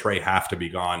 Antonio and Trey have to be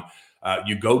gone.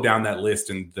 You go down that list,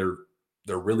 and there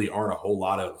really aren't a whole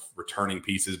lot of returning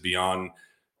pieces beyond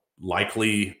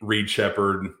likely Reed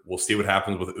Shepherd. We'll see what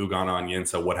happens with Ugonna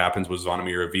Onyensa, what happens with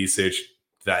Zvonimir Ivisic.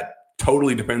 That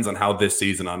totally depends on how this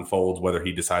season unfolds, whether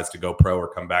he decides to go pro or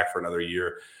come back for another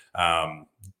year.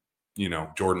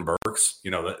 Jordan Burks,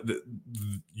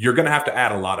 you're going to have to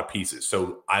add a lot of pieces.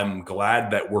 So I'm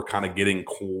glad that we're kind of getting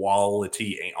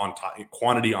quantity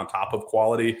on top of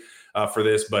quality for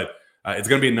this, but it's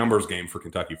going to be a numbers game for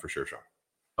Kentucky for sure, Sean.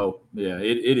 Oh yeah,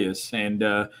 it is. And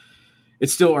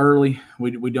it's still early.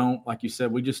 We don't, like you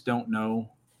said, we just don't know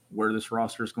where this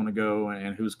roster is going to go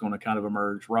and who's going to kind of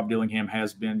emerge. Rob Dillingham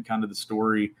has been kind of the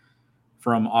story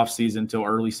from off season till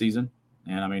early season.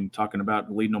 And I mean, talking about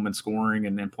leading them in scoring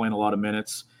and playing a lot of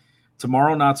minutes.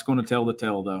 Tomorrow night's going to tell the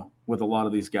tale, though, with a lot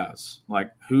of these guys.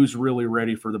 Like, who's really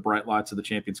ready for the bright lights of the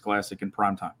Champions Classic in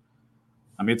prime time?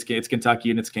 I mean, it's Kentucky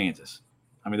and it's Kansas.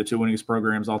 I mean, the two winningest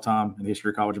programs all time in the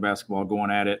history of college basketball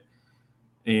going at it,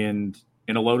 and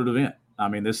in a loaded event. I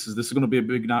mean, this is going to be a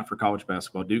big night for college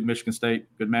basketball. Duke, Michigan State,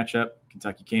 good matchup.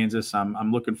 Kentucky, Kansas.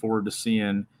 I'm looking forward to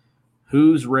seeing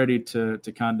who's ready to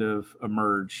kind of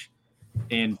emerge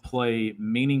and play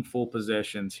meaningful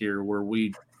possessions here where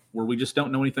we just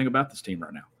don't know anything about this team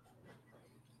right now.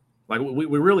 Like we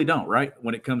really don't, right?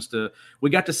 When it comes to, we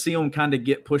got to see them kind of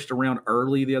get pushed around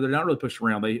early the other day. Not really pushed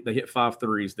around. They hit 5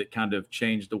 threes that kind of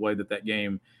changed the way that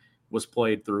game was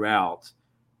played throughout.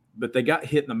 But they got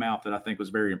hit in the mouth that I think was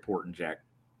very important, Jack,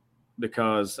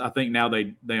 because I think now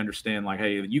they understand, like,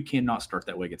 hey, you cannot start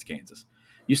that way against Kansas.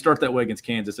 You start that way against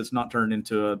Kansas, it's not turned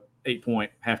into a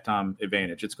 8-point halftime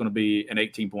advantage. It's going to be an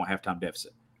 18-point halftime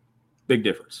deficit. Big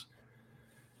difference.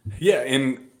 Yeah,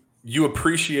 and you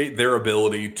appreciate their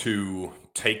ability to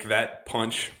take that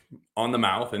punch on the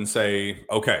mouth and say,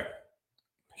 okay,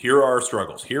 here are our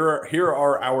struggles. Here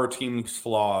are our team's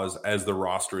flaws as the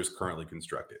roster is currently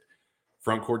constructed.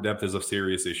 Front court depth is a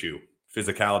serious issue.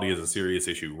 Physicality is a serious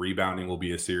issue. Rebounding will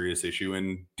be a serious issue.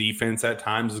 And defense at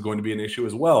times is going to be an issue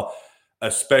as well,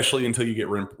 especially until you get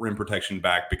rim protection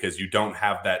back, because you don't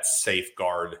have that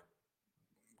safeguard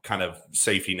kind of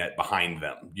safety net behind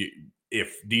them.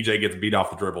 If DJ gets beat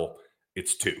off the dribble,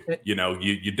 it's 2.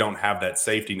 You don't have that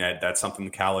safety net. That's something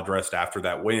Cal addressed after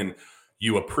that win.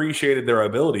 You appreciated their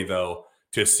ability, though,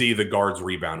 to see the guards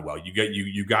rebound well.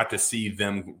 You got to see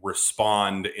them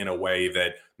respond in a way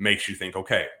that makes you think,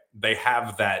 okay, they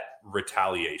have that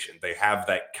retaliation. They have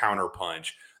that counter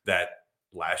punch that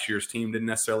last year's team didn't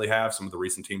necessarily have. Some of the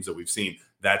recent teams that we've seen,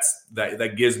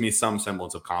 that gives me some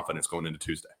semblance of confidence going into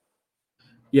Tuesday.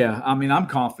 Yeah, I mean, I'm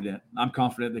confident. I'm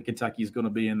confident that Kentucky is going to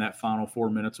be in that final 4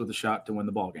 minutes with a shot to win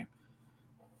the ballgame.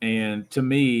 And to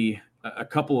me, a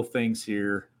couple of things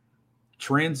here.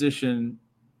 Transition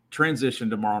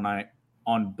tomorrow night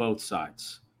on both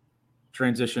sides.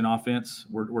 Transition offense,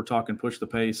 we're talking push the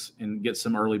pace and get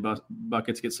some early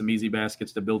buckets, get some easy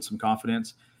baskets to build some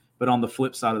confidence. But on the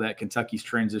flip side of that, Kentucky's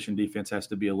transition defense has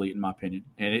to be elite, in my opinion.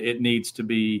 And it needs to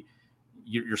be,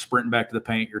 you're sprinting back to the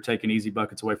paint, you're taking easy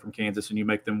buckets away from Kansas, and you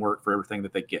make them work for everything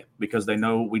that they get, because we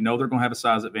know they're going to have a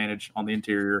size advantage on the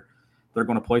interior. They're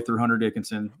going to play through Hunter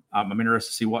Dickinson. I'm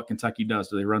interested to see what Kentucky does.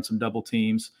 Do they run some double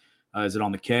teams? Is it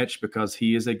on the catch? Because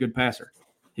he is a good passer.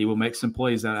 He will make some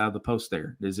plays out of the post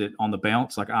there. Is it on the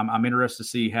bounce? Like, I'm interested to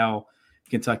see how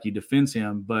Kentucky defends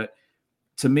him. But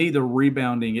to me, the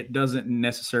rebounding, it doesn't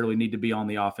necessarily need to be on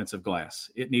the offensive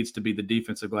glass. It needs to be the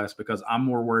defensive glass, because I'm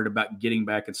more worried about getting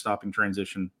back and stopping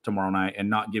transition tomorrow night and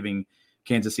not giving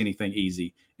Kansas anything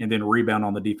easy, and then rebound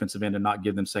on the defensive end and not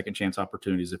give them second chance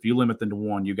opportunities. If you limit them to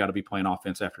 1, you got to be playing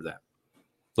offense after that.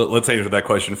 Let's answer that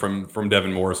question from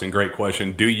Devin Morrison. Great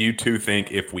question. Do you two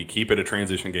think if we keep it a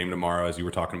transition game tomorrow, as you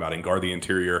were talking about, and guard the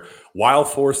interior while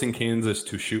forcing Kansas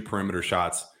to shoot perimeter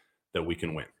shots, that we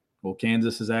can win? Well,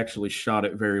 Kansas has actually shot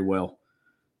it very well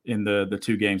in the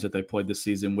 2 games that they played this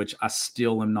season, which I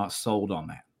still am not sold on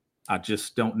that. I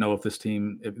just don't know if this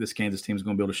Kansas team is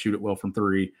going to be able to shoot it well from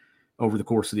 3 over the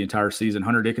course of the entire season.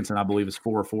 Hunter Dickinson, I believe, is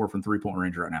 4-4 from 3-point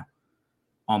range right now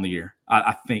on the year.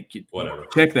 I think whatever.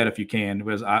 Check that if you can,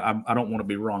 because I don't want to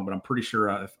be wrong, but I'm pretty sure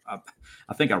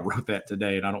I think I wrote that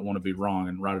today, and I don't want to be wrong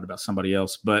and write it about somebody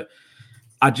else. But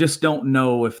I just don't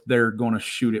know if they're going to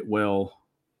shoot it well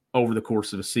over the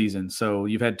course of a season. So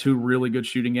you've had 2 really good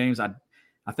shooting games. I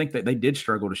think that they did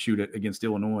struggle to shoot it against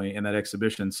Illinois in that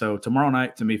exhibition. So tomorrow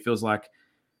night, to me, feels like,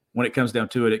 when it comes down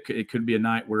to it, it could be a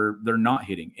night where they're not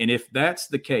hitting. And if that's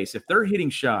the case, if they're hitting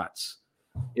shots,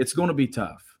 it's going to be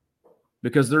tough,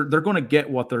 because they're going to get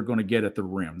what they're going to get at the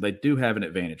rim. They do have an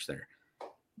advantage there.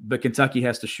 But Kentucky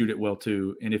has to shoot it well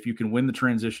too. And if you can win the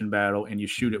transition battle and you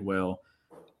shoot it well,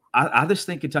 I just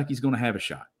think Kentucky's going to have a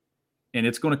shot. And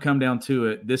it's going to come down to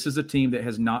it. This is a team that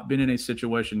has not been in a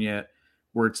situation yet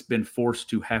where it's been forced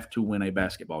to have to win a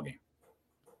basketball game.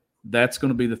 That's going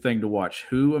to be the thing to watch.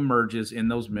 Who emerges in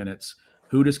those minutes?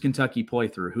 Who does Kentucky play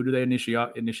through? Who do they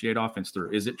initiate offense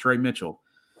through? Is it Trey Mitchell?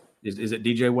 Is it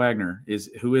DJ Wagner?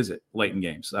 Who is it late in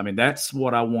games? I mean, that's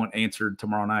what I want answered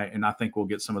tomorrow night, and I think we'll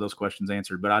get some of those questions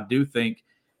answered. But I do think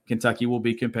Kentucky will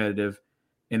be competitive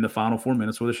in the final 4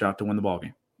 minutes with a shot to win the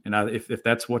ballgame. And if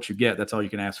that's what you get, that's all you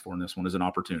can ask for in this one, is an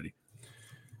opportunity.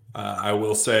 I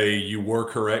will say you were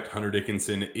correct. Hunter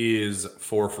Dickinson is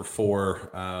 4 for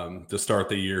 4 to start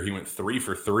the year. He went 3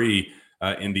 for 3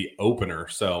 in the opener.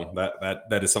 So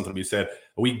that is something to be said.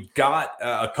 We got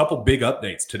a couple big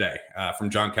updates today from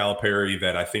John Calipari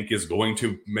that I think is going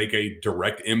to make a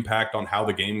direct impact on how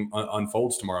the game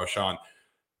unfolds tomorrow, Sean.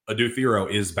 Adou Thiero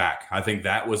is back. I think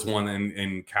that was one,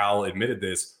 and Cal admitted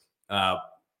this.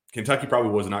 Kentucky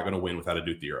probably was not going to win without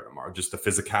Adou Thiero tomorrow. Just the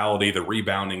physicality, the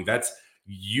rebounding.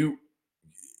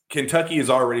 Kentucky is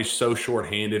already so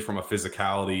shorthanded from a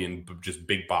physicality and just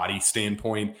big body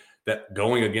standpoint that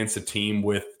going against a team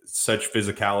with such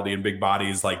physicality and big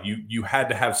bodies, like you had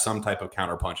to have some type of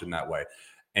counterpunch in that way.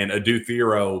 And Adu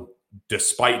Thero,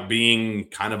 despite being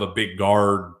kind of a big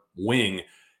guard wing,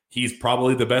 he's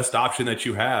probably the best option that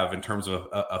you have in terms of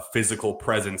a physical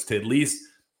presence to at least,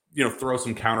 throw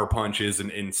some counter punches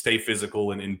and stay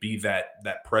physical and be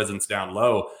that presence down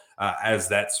low as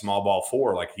that small ball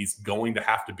four. Like, he's going to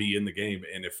have to be in the game.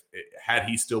 And had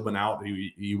he still been out,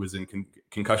 he was in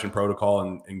concussion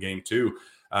protocol in game 2.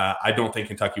 I don't think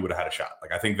Kentucky would have had a shot.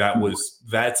 Like, I think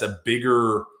that's a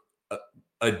bigger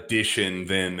addition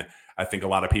than I think a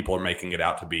lot of people are making it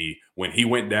out to be. When he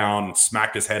went down,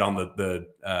 smacked his head on the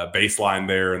baseline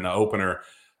there in the opener,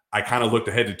 I kind of looked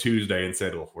ahead to Tuesday and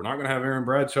said, well, if we're not going to have Aaron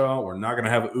Bradshaw, we're not going to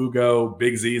have Ugo,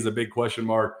 Big Z is a big question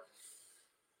mark.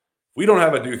 We don't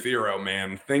have Adu Thero,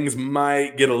 man. Things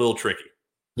might get a little tricky.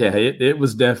 Yeah, it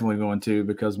was definitely going to,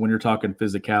 because when you're talking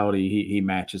physicality, he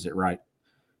matches it right.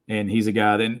 And he's a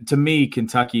guy that, to me,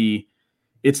 Kentucky,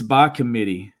 it's by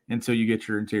committee until you get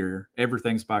your interior.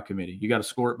 Everything's by committee. You got to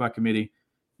score it by committee.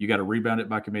 You got to rebound it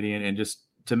by committee. And just,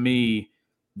 to me,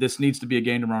 this needs to be a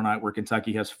game tomorrow night where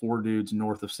Kentucky has 4 dudes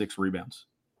north of 6 rebounds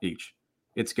each.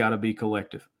 It's got to be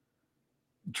collective.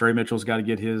 Trey Mitchell's got to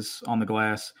get his on the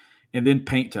glass. And then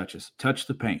paint touches. Touch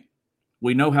the paint.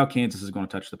 We know how Kansas is going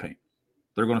to touch the paint.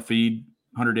 They're going to feed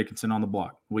Hunter Dickinson on the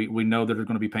block. We know that there's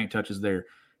going to be paint touches there.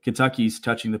 Kentucky's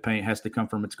touching the paint has to come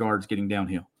from its guards getting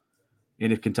downhill.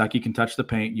 And if Kentucky can touch the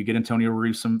paint, you get Antonio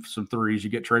Reeves some threes, you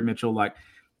get Trey Mitchell. Like,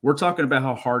 we're talking about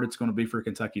how hard it's going to be for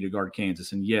Kentucky to guard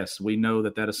Kansas. And yes, we know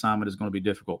that assignment is going to be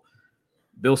difficult.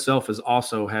 Bill Self is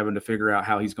also having to figure out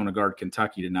how he's going to guard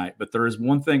Kentucky tonight. But there is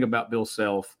one thing about Bill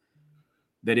Self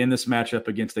that in this matchup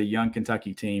against a young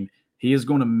Kentucky team, he is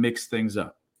going to mix things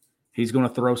up. He's going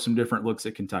to throw some different looks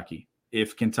at Kentucky.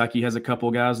 If Kentucky has a couple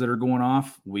of guys that are going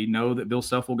off, we know that Bill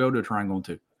Self will go to a triangle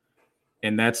too.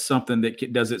 And that's something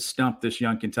that does it stump this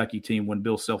young Kentucky team when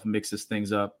Bill Self mixes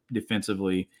things up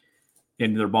defensively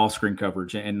in their ball screen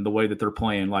coverage and the way that they're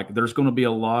playing. Like, there's going to be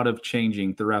a lot of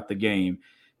changing throughout the game.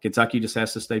 Kentucky just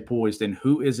has to stay poised. And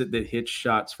who is it that hits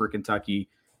shots for Kentucky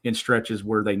in stretches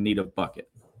where they need a bucket?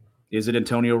 Is it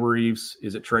Antonio Reeves?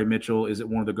 Is it Trey Mitchell? Is it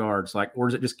one of the guards? Like, or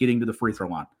is it just getting to the free throw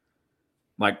line?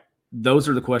 Like, those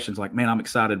are the questions. Like, man, I'm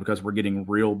excited because we're getting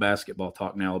real basketball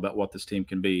talk now about what this team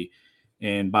can be.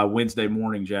 And by Wednesday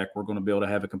morning, Jack, we're going to be able to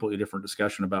have a completely different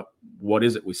discussion about what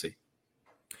is it we see.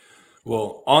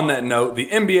 Well, on that note, the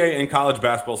NBA and college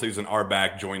basketball season are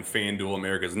back. Join FanDuel,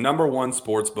 America's #1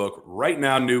 sports book. Right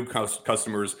now, new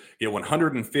customers get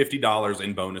 $150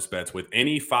 in bonus bets with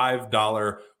any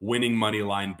 $5 winning money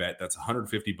line bet. That's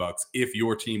 $150 if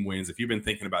your team wins. If you've been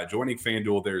thinking about joining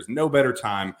FanDuel, there's no better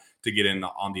time to get in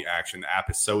on the action. The app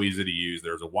is so easy to use.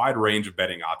 There's a wide range of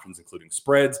betting options, including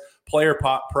spreads, player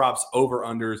props,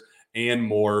 over-unders, and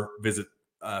more. Visit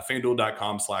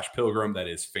FanDuel.com/Pilgrim. That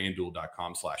is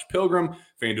FanDuel.com/Pilgrim.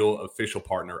 FanDuel, official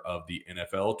partner of the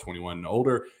NFL, 21 and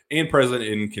older, and present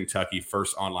in Kentucky.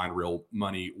 First online real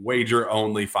money wager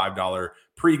only. $5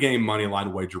 pregame money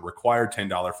line wager required.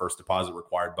 $10 first deposit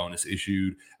required. Bonus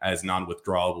issued as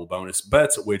non-withdrawable bonus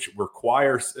bets, which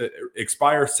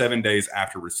expire 7 days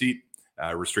after receipt.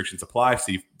 Restrictions apply.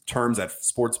 See terms at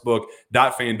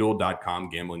sportsbook.fanduel.com.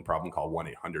 Gambling problem, call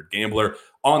 1-800-GAMBLER.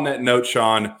 On that note,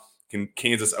 Sean,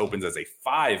 Kansas opens as a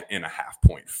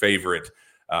 5.5-point favorite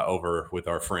over with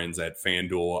our friends at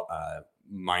FanDuel,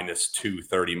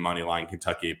 -230 money line.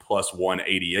 Kentucky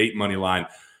 +188 money line.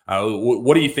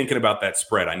 What are you thinking about that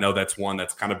spread? I know that's one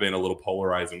that's kind of been a little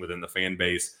polarizing within the fan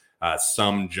base.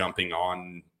 Some jumping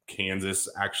on Kansas,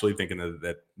 actually thinking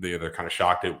that they're kind of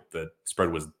shocked the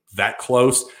spread was that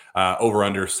close.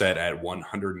 Over-under set at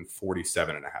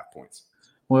 147.5 points.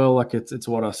 Well, like it's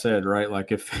what I said, right?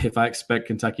 Like if I expect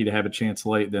Kentucky to have a chance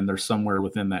late, then they're somewhere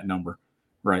within that number,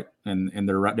 right? And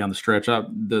they're right down the stretch.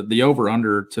 The over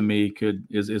under to me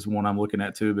is one I'm looking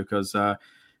at too, because I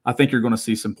think you're going to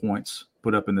see some points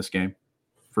put up in this game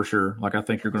for sure. Like, I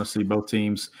think you're going to see both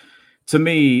teams. To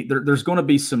me, there's going to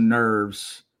be some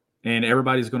nerves, and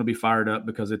everybody's going to be fired up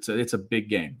because it's a big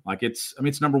game. Like, it's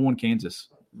 #1 Kansas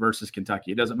versus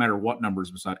Kentucky. It doesn't matter what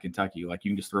numbers beside Kentucky. Like,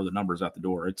 you can just throw the numbers out the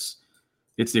door. It's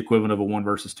the equivalent of a 1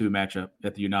 versus 2 matchup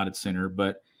at the United Center.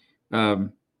 But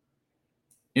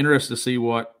interested to see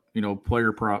what,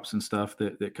 player props and stuff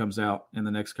that comes out in the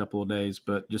next couple of days.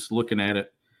 But just looking at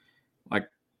it, like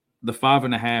the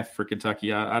 5.5 for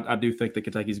Kentucky, I do think that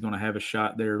Kentucky's going to have a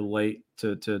shot there late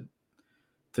to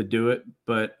do it.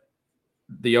 But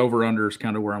the over-under is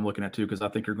kind of where I'm looking at too, because I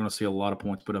think you're going to see a lot of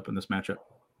points put up in this matchup.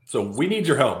 So we need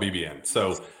your help, BBN.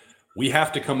 So we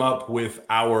have to come up with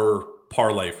our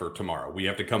parlay for tomorrow. We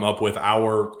have to come up with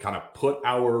put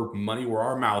our money where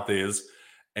our mouth is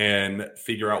and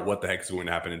figure out what the heck is going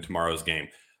to happen in tomorrow's game.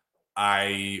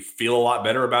 I feel a lot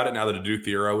better about it now that Adu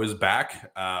Thiero is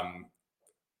back.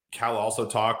 Cal also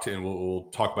talked, and we'll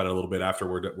talk about it a little bit after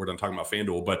we're done talking about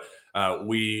FanDuel. But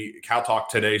Cal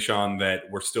talked today, Sean, that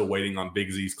we're still waiting on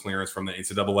Big Z's clearance from the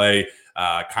NCAA.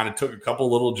 Kind of took a couple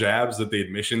little jabs at the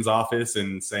admissions office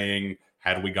and saying,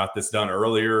 had we got this done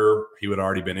earlier, he would have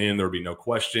already been in. There would be no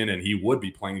question, and he would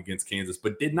be playing against Kansas,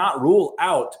 but did not rule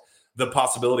out the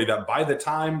possibility that by the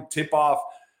time tip-off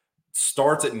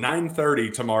starts at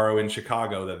 9:30 tomorrow in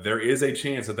Chicago, that there is a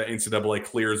chance that the NCAA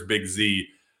clears Big Z.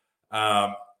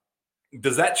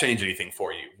 Does that change anything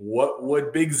for you? What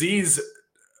would Big Z's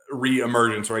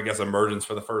re-emergence, or I guess emergence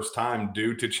for the first time,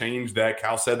 do to change that?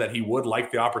 Cal said that he would like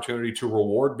the opportunity to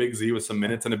reward Big Z with some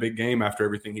minutes in a big game after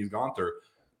everything he's gone through.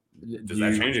 Does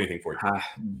that change anything for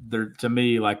you? To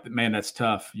me, like, man, that's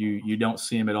tough. You don't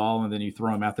see him at all, and then you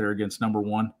throw him out there against number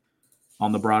one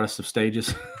on the broadest of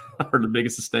stages or the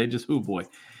biggest of stages. Oh boy,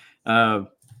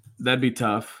 that'd be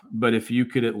tough. But if you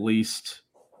could at least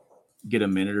get a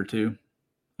minute or two,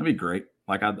 that'd be great.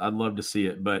 Like, I'd love to see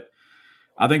it. But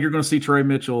I think you're going to see Tre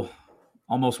Mitchell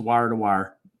almost wire to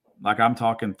wire. Like, I'm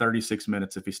talking 36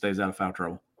 minutes if he stays out of foul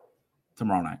trouble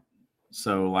tomorrow night.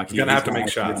 So, like, he's going to have to make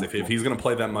shots. If he's going to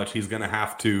play that much, he's going to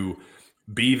have to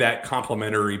be that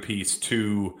complementary piece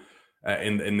to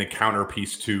in the counter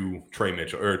piece to Tre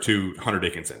Mitchell or to Hunter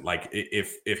Dickinson. Like,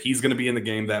 if he's going to be in the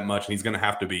game that much, he's going to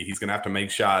have to make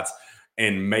shots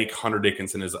and make Hunter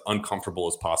Dickinson as uncomfortable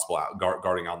as possible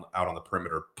guarding out on the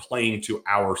perimeter, playing to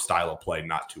our style of play,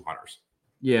 not to Hunter's.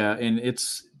 Yeah, and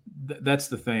that's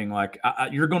the thing. Like,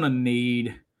 you're going to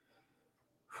need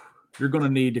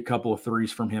a couple of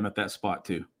threes from him at that spot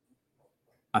too,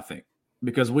 I think,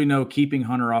 because we know keeping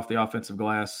Hunter off the offensive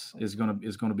glass is going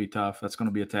to be tough. That's going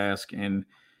to be a task.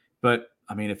 But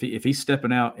I mean, if he's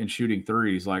stepping out and shooting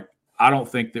threes, like, I don't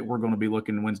think that we're going to be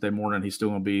looking Wednesday morning. He's still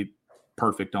going to be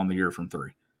perfect on the year from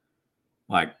three.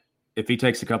 Like, if he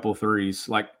takes a couple of threes,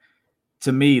 like,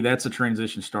 to me, that's a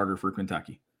transition starter for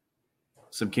Kentucky.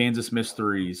 Some Kansas missed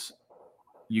threes.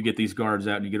 You get these guards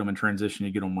out and you get them in transition,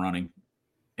 you get them running.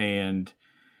 And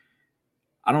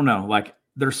I don't know, like,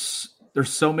 there's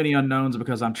so many unknowns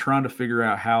because I'm trying to figure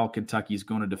out how Kentucky's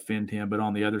going to defend him. But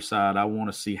on the other side, I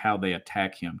want to see how they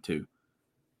attack him too.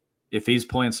 If he's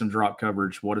playing some drop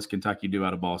coverage, what does Kentucky do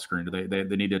out of ball screen? Do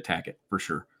they need to attack it for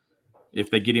sure? If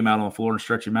they get him out on the floor and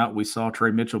stretch him out, we saw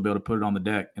Tre Mitchell be able to put it on the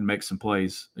deck and make some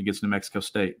plays against New Mexico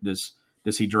State. Does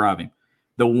he drive him?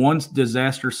 The one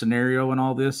disaster scenario in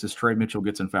all this is Tre Mitchell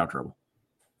gets in foul trouble.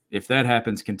 If that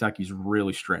happens, Kentucky's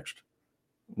really stretched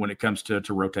when it comes to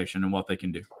rotation and what they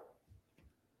can do.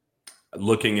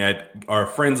 Looking at our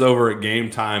friends over at Game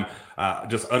Time,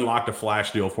 just unlocked a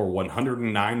flash deal for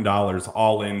 $109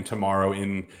 all in tomorrow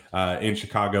in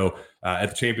Chicago at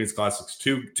the Champions Classics.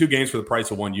 Two games for the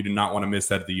price of one. You do not want to miss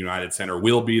that at the United Center.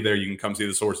 We'll be there. You can come see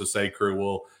the Sources Say crew.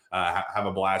 We'll have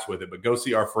a blast with it. But go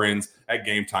see our friends at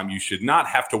Game Time. You should not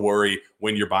have to worry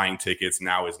when you're buying tickets.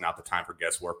 Now is not the time for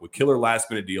guesswork. With killer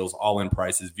last-minute deals, all-in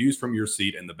prices, views from your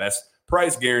seat, and the best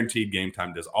price guaranteed, Game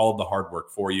Time does all of the hard work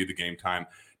for you. The Game Time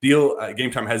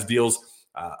has deals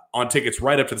on tickets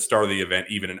right up to the start of the event,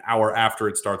 even an hour after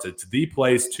it starts. It's the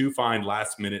place to find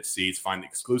last-minute seats, find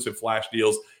exclusive flash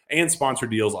deals, and sponsor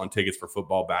deals on tickets for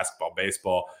football, basketball,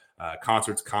 baseball,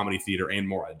 concerts, comedy, theater, and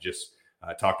more. I just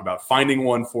talked about finding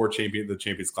one for the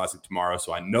Champions Classic tomorrow,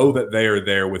 so I know that they are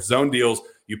there. With Zone Deals,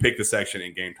 you pick the section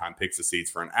and Game Time picks the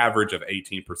seats for an average of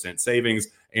 18% savings,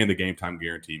 and the Game Time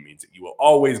guarantee means that you will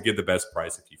always get the best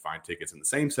price if you find tickets in the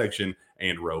same section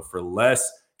and row for less.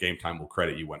 Game Time will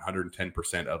credit you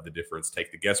 110% of the difference.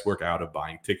 Take the guesswork out of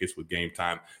buying tickets with Game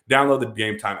Time. Download the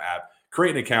Game Time app,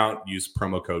 create an account, use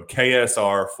promo code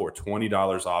KSR for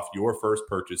 $20 off your first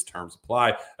purchase. Terms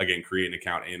apply. Again, create an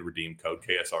account and redeem code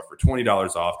KSR for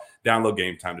 $20 off. Download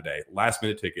Game Time today. Last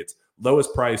minute tickets,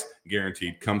 lowest price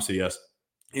guaranteed. Come see us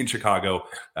in Chicago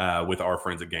with our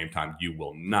friends at Game Time. You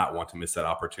will not want to miss that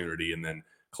opportunity. And then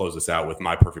close us out with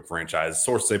My Perfect Franchise.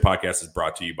 Source Say Podcast is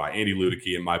brought to you by Andy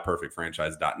Ludicky and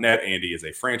MyPerfectFranchise.net. Andy is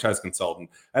a franchise consultant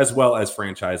as well as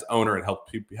franchise owner and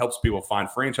helps people find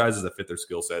franchises that fit their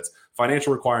skill sets,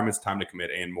 financial requirements, time to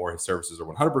commit, and more. His services are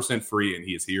 100% free, and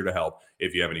he is here to help.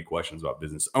 If you have any questions about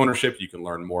business ownership, you can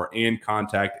learn more and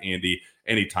contact Andy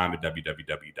anytime at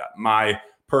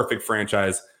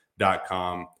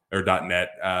www.myperfectfranchise.com or .net.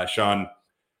 Sean,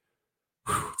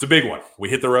 it's a big one. We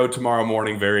hit the road tomorrow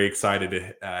morning. Very excited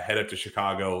to head up to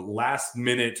Chicago. Last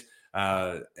minute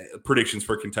predictions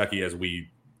for Kentucky as we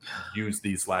use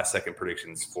these last second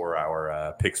predictions for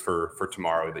our picks for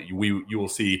tomorrow that you will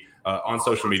see on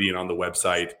social media and on the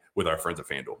website with our friends at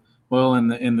FanDuel. Well, in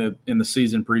the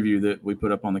season preview that we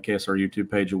put up on the KSR YouTube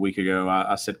page a week ago,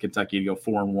 I said Kentucky to go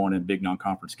 4-1 in big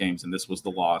non-conference games, and this was the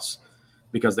loss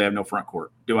because they have no front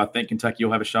court. Do I think Kentucky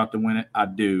will have a shot to win it? I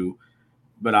do,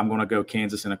 but I'm going to go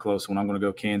Kansas in a close one. I'm going to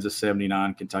go Kansas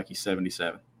 79, Kentucky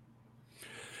 77.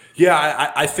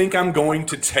 Yeah, I think I'm going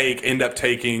to end up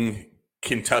taking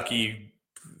Kentucky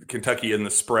in the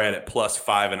spread at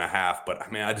 +5.5, but I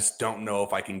mean, I just don't know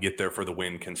if I can get there for the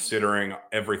win considering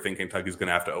everything Kentucky's going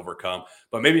to have to overcome.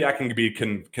 But maybe I can be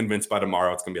convinced by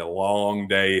tomorrow. It's going to be a long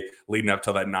day leading up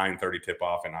to that 9:30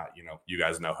 tip-off, and you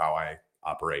guys know how I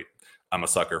operate. I'm a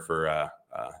sucker for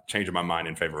changing my mind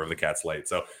in favor of the Cats late.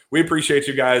 So we appreciate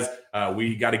you guys.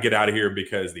 We got to get out of here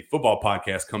because the football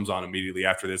podcast comes on immediately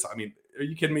after this. I mean, are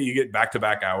you kidding me? You get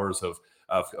back-to-back hours of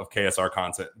KSR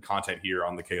content here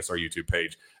on the KSR YouTube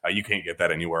page. You can't get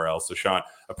that anywhere else. So, Sean,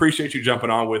 appreciate you jumping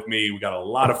on with me. We got a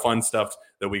lot of fun stuff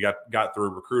that we got through,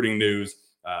 recruiting news,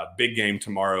 big game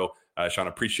tomorrow. Sean,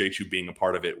 appreciate you being a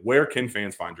part of it. Where can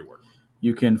fans find your work?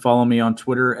 You can follow me on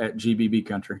Twitter at GBB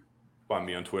Country. Find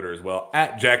me on Twitter as well,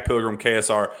 at Jack Pilgrim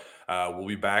KSR. We'll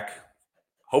be back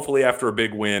hopefully after a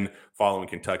big win following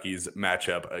Kentucky's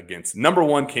matchup against number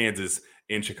 1 Kansas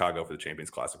in Chicago for the Champions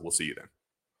Classic. We'll see you then.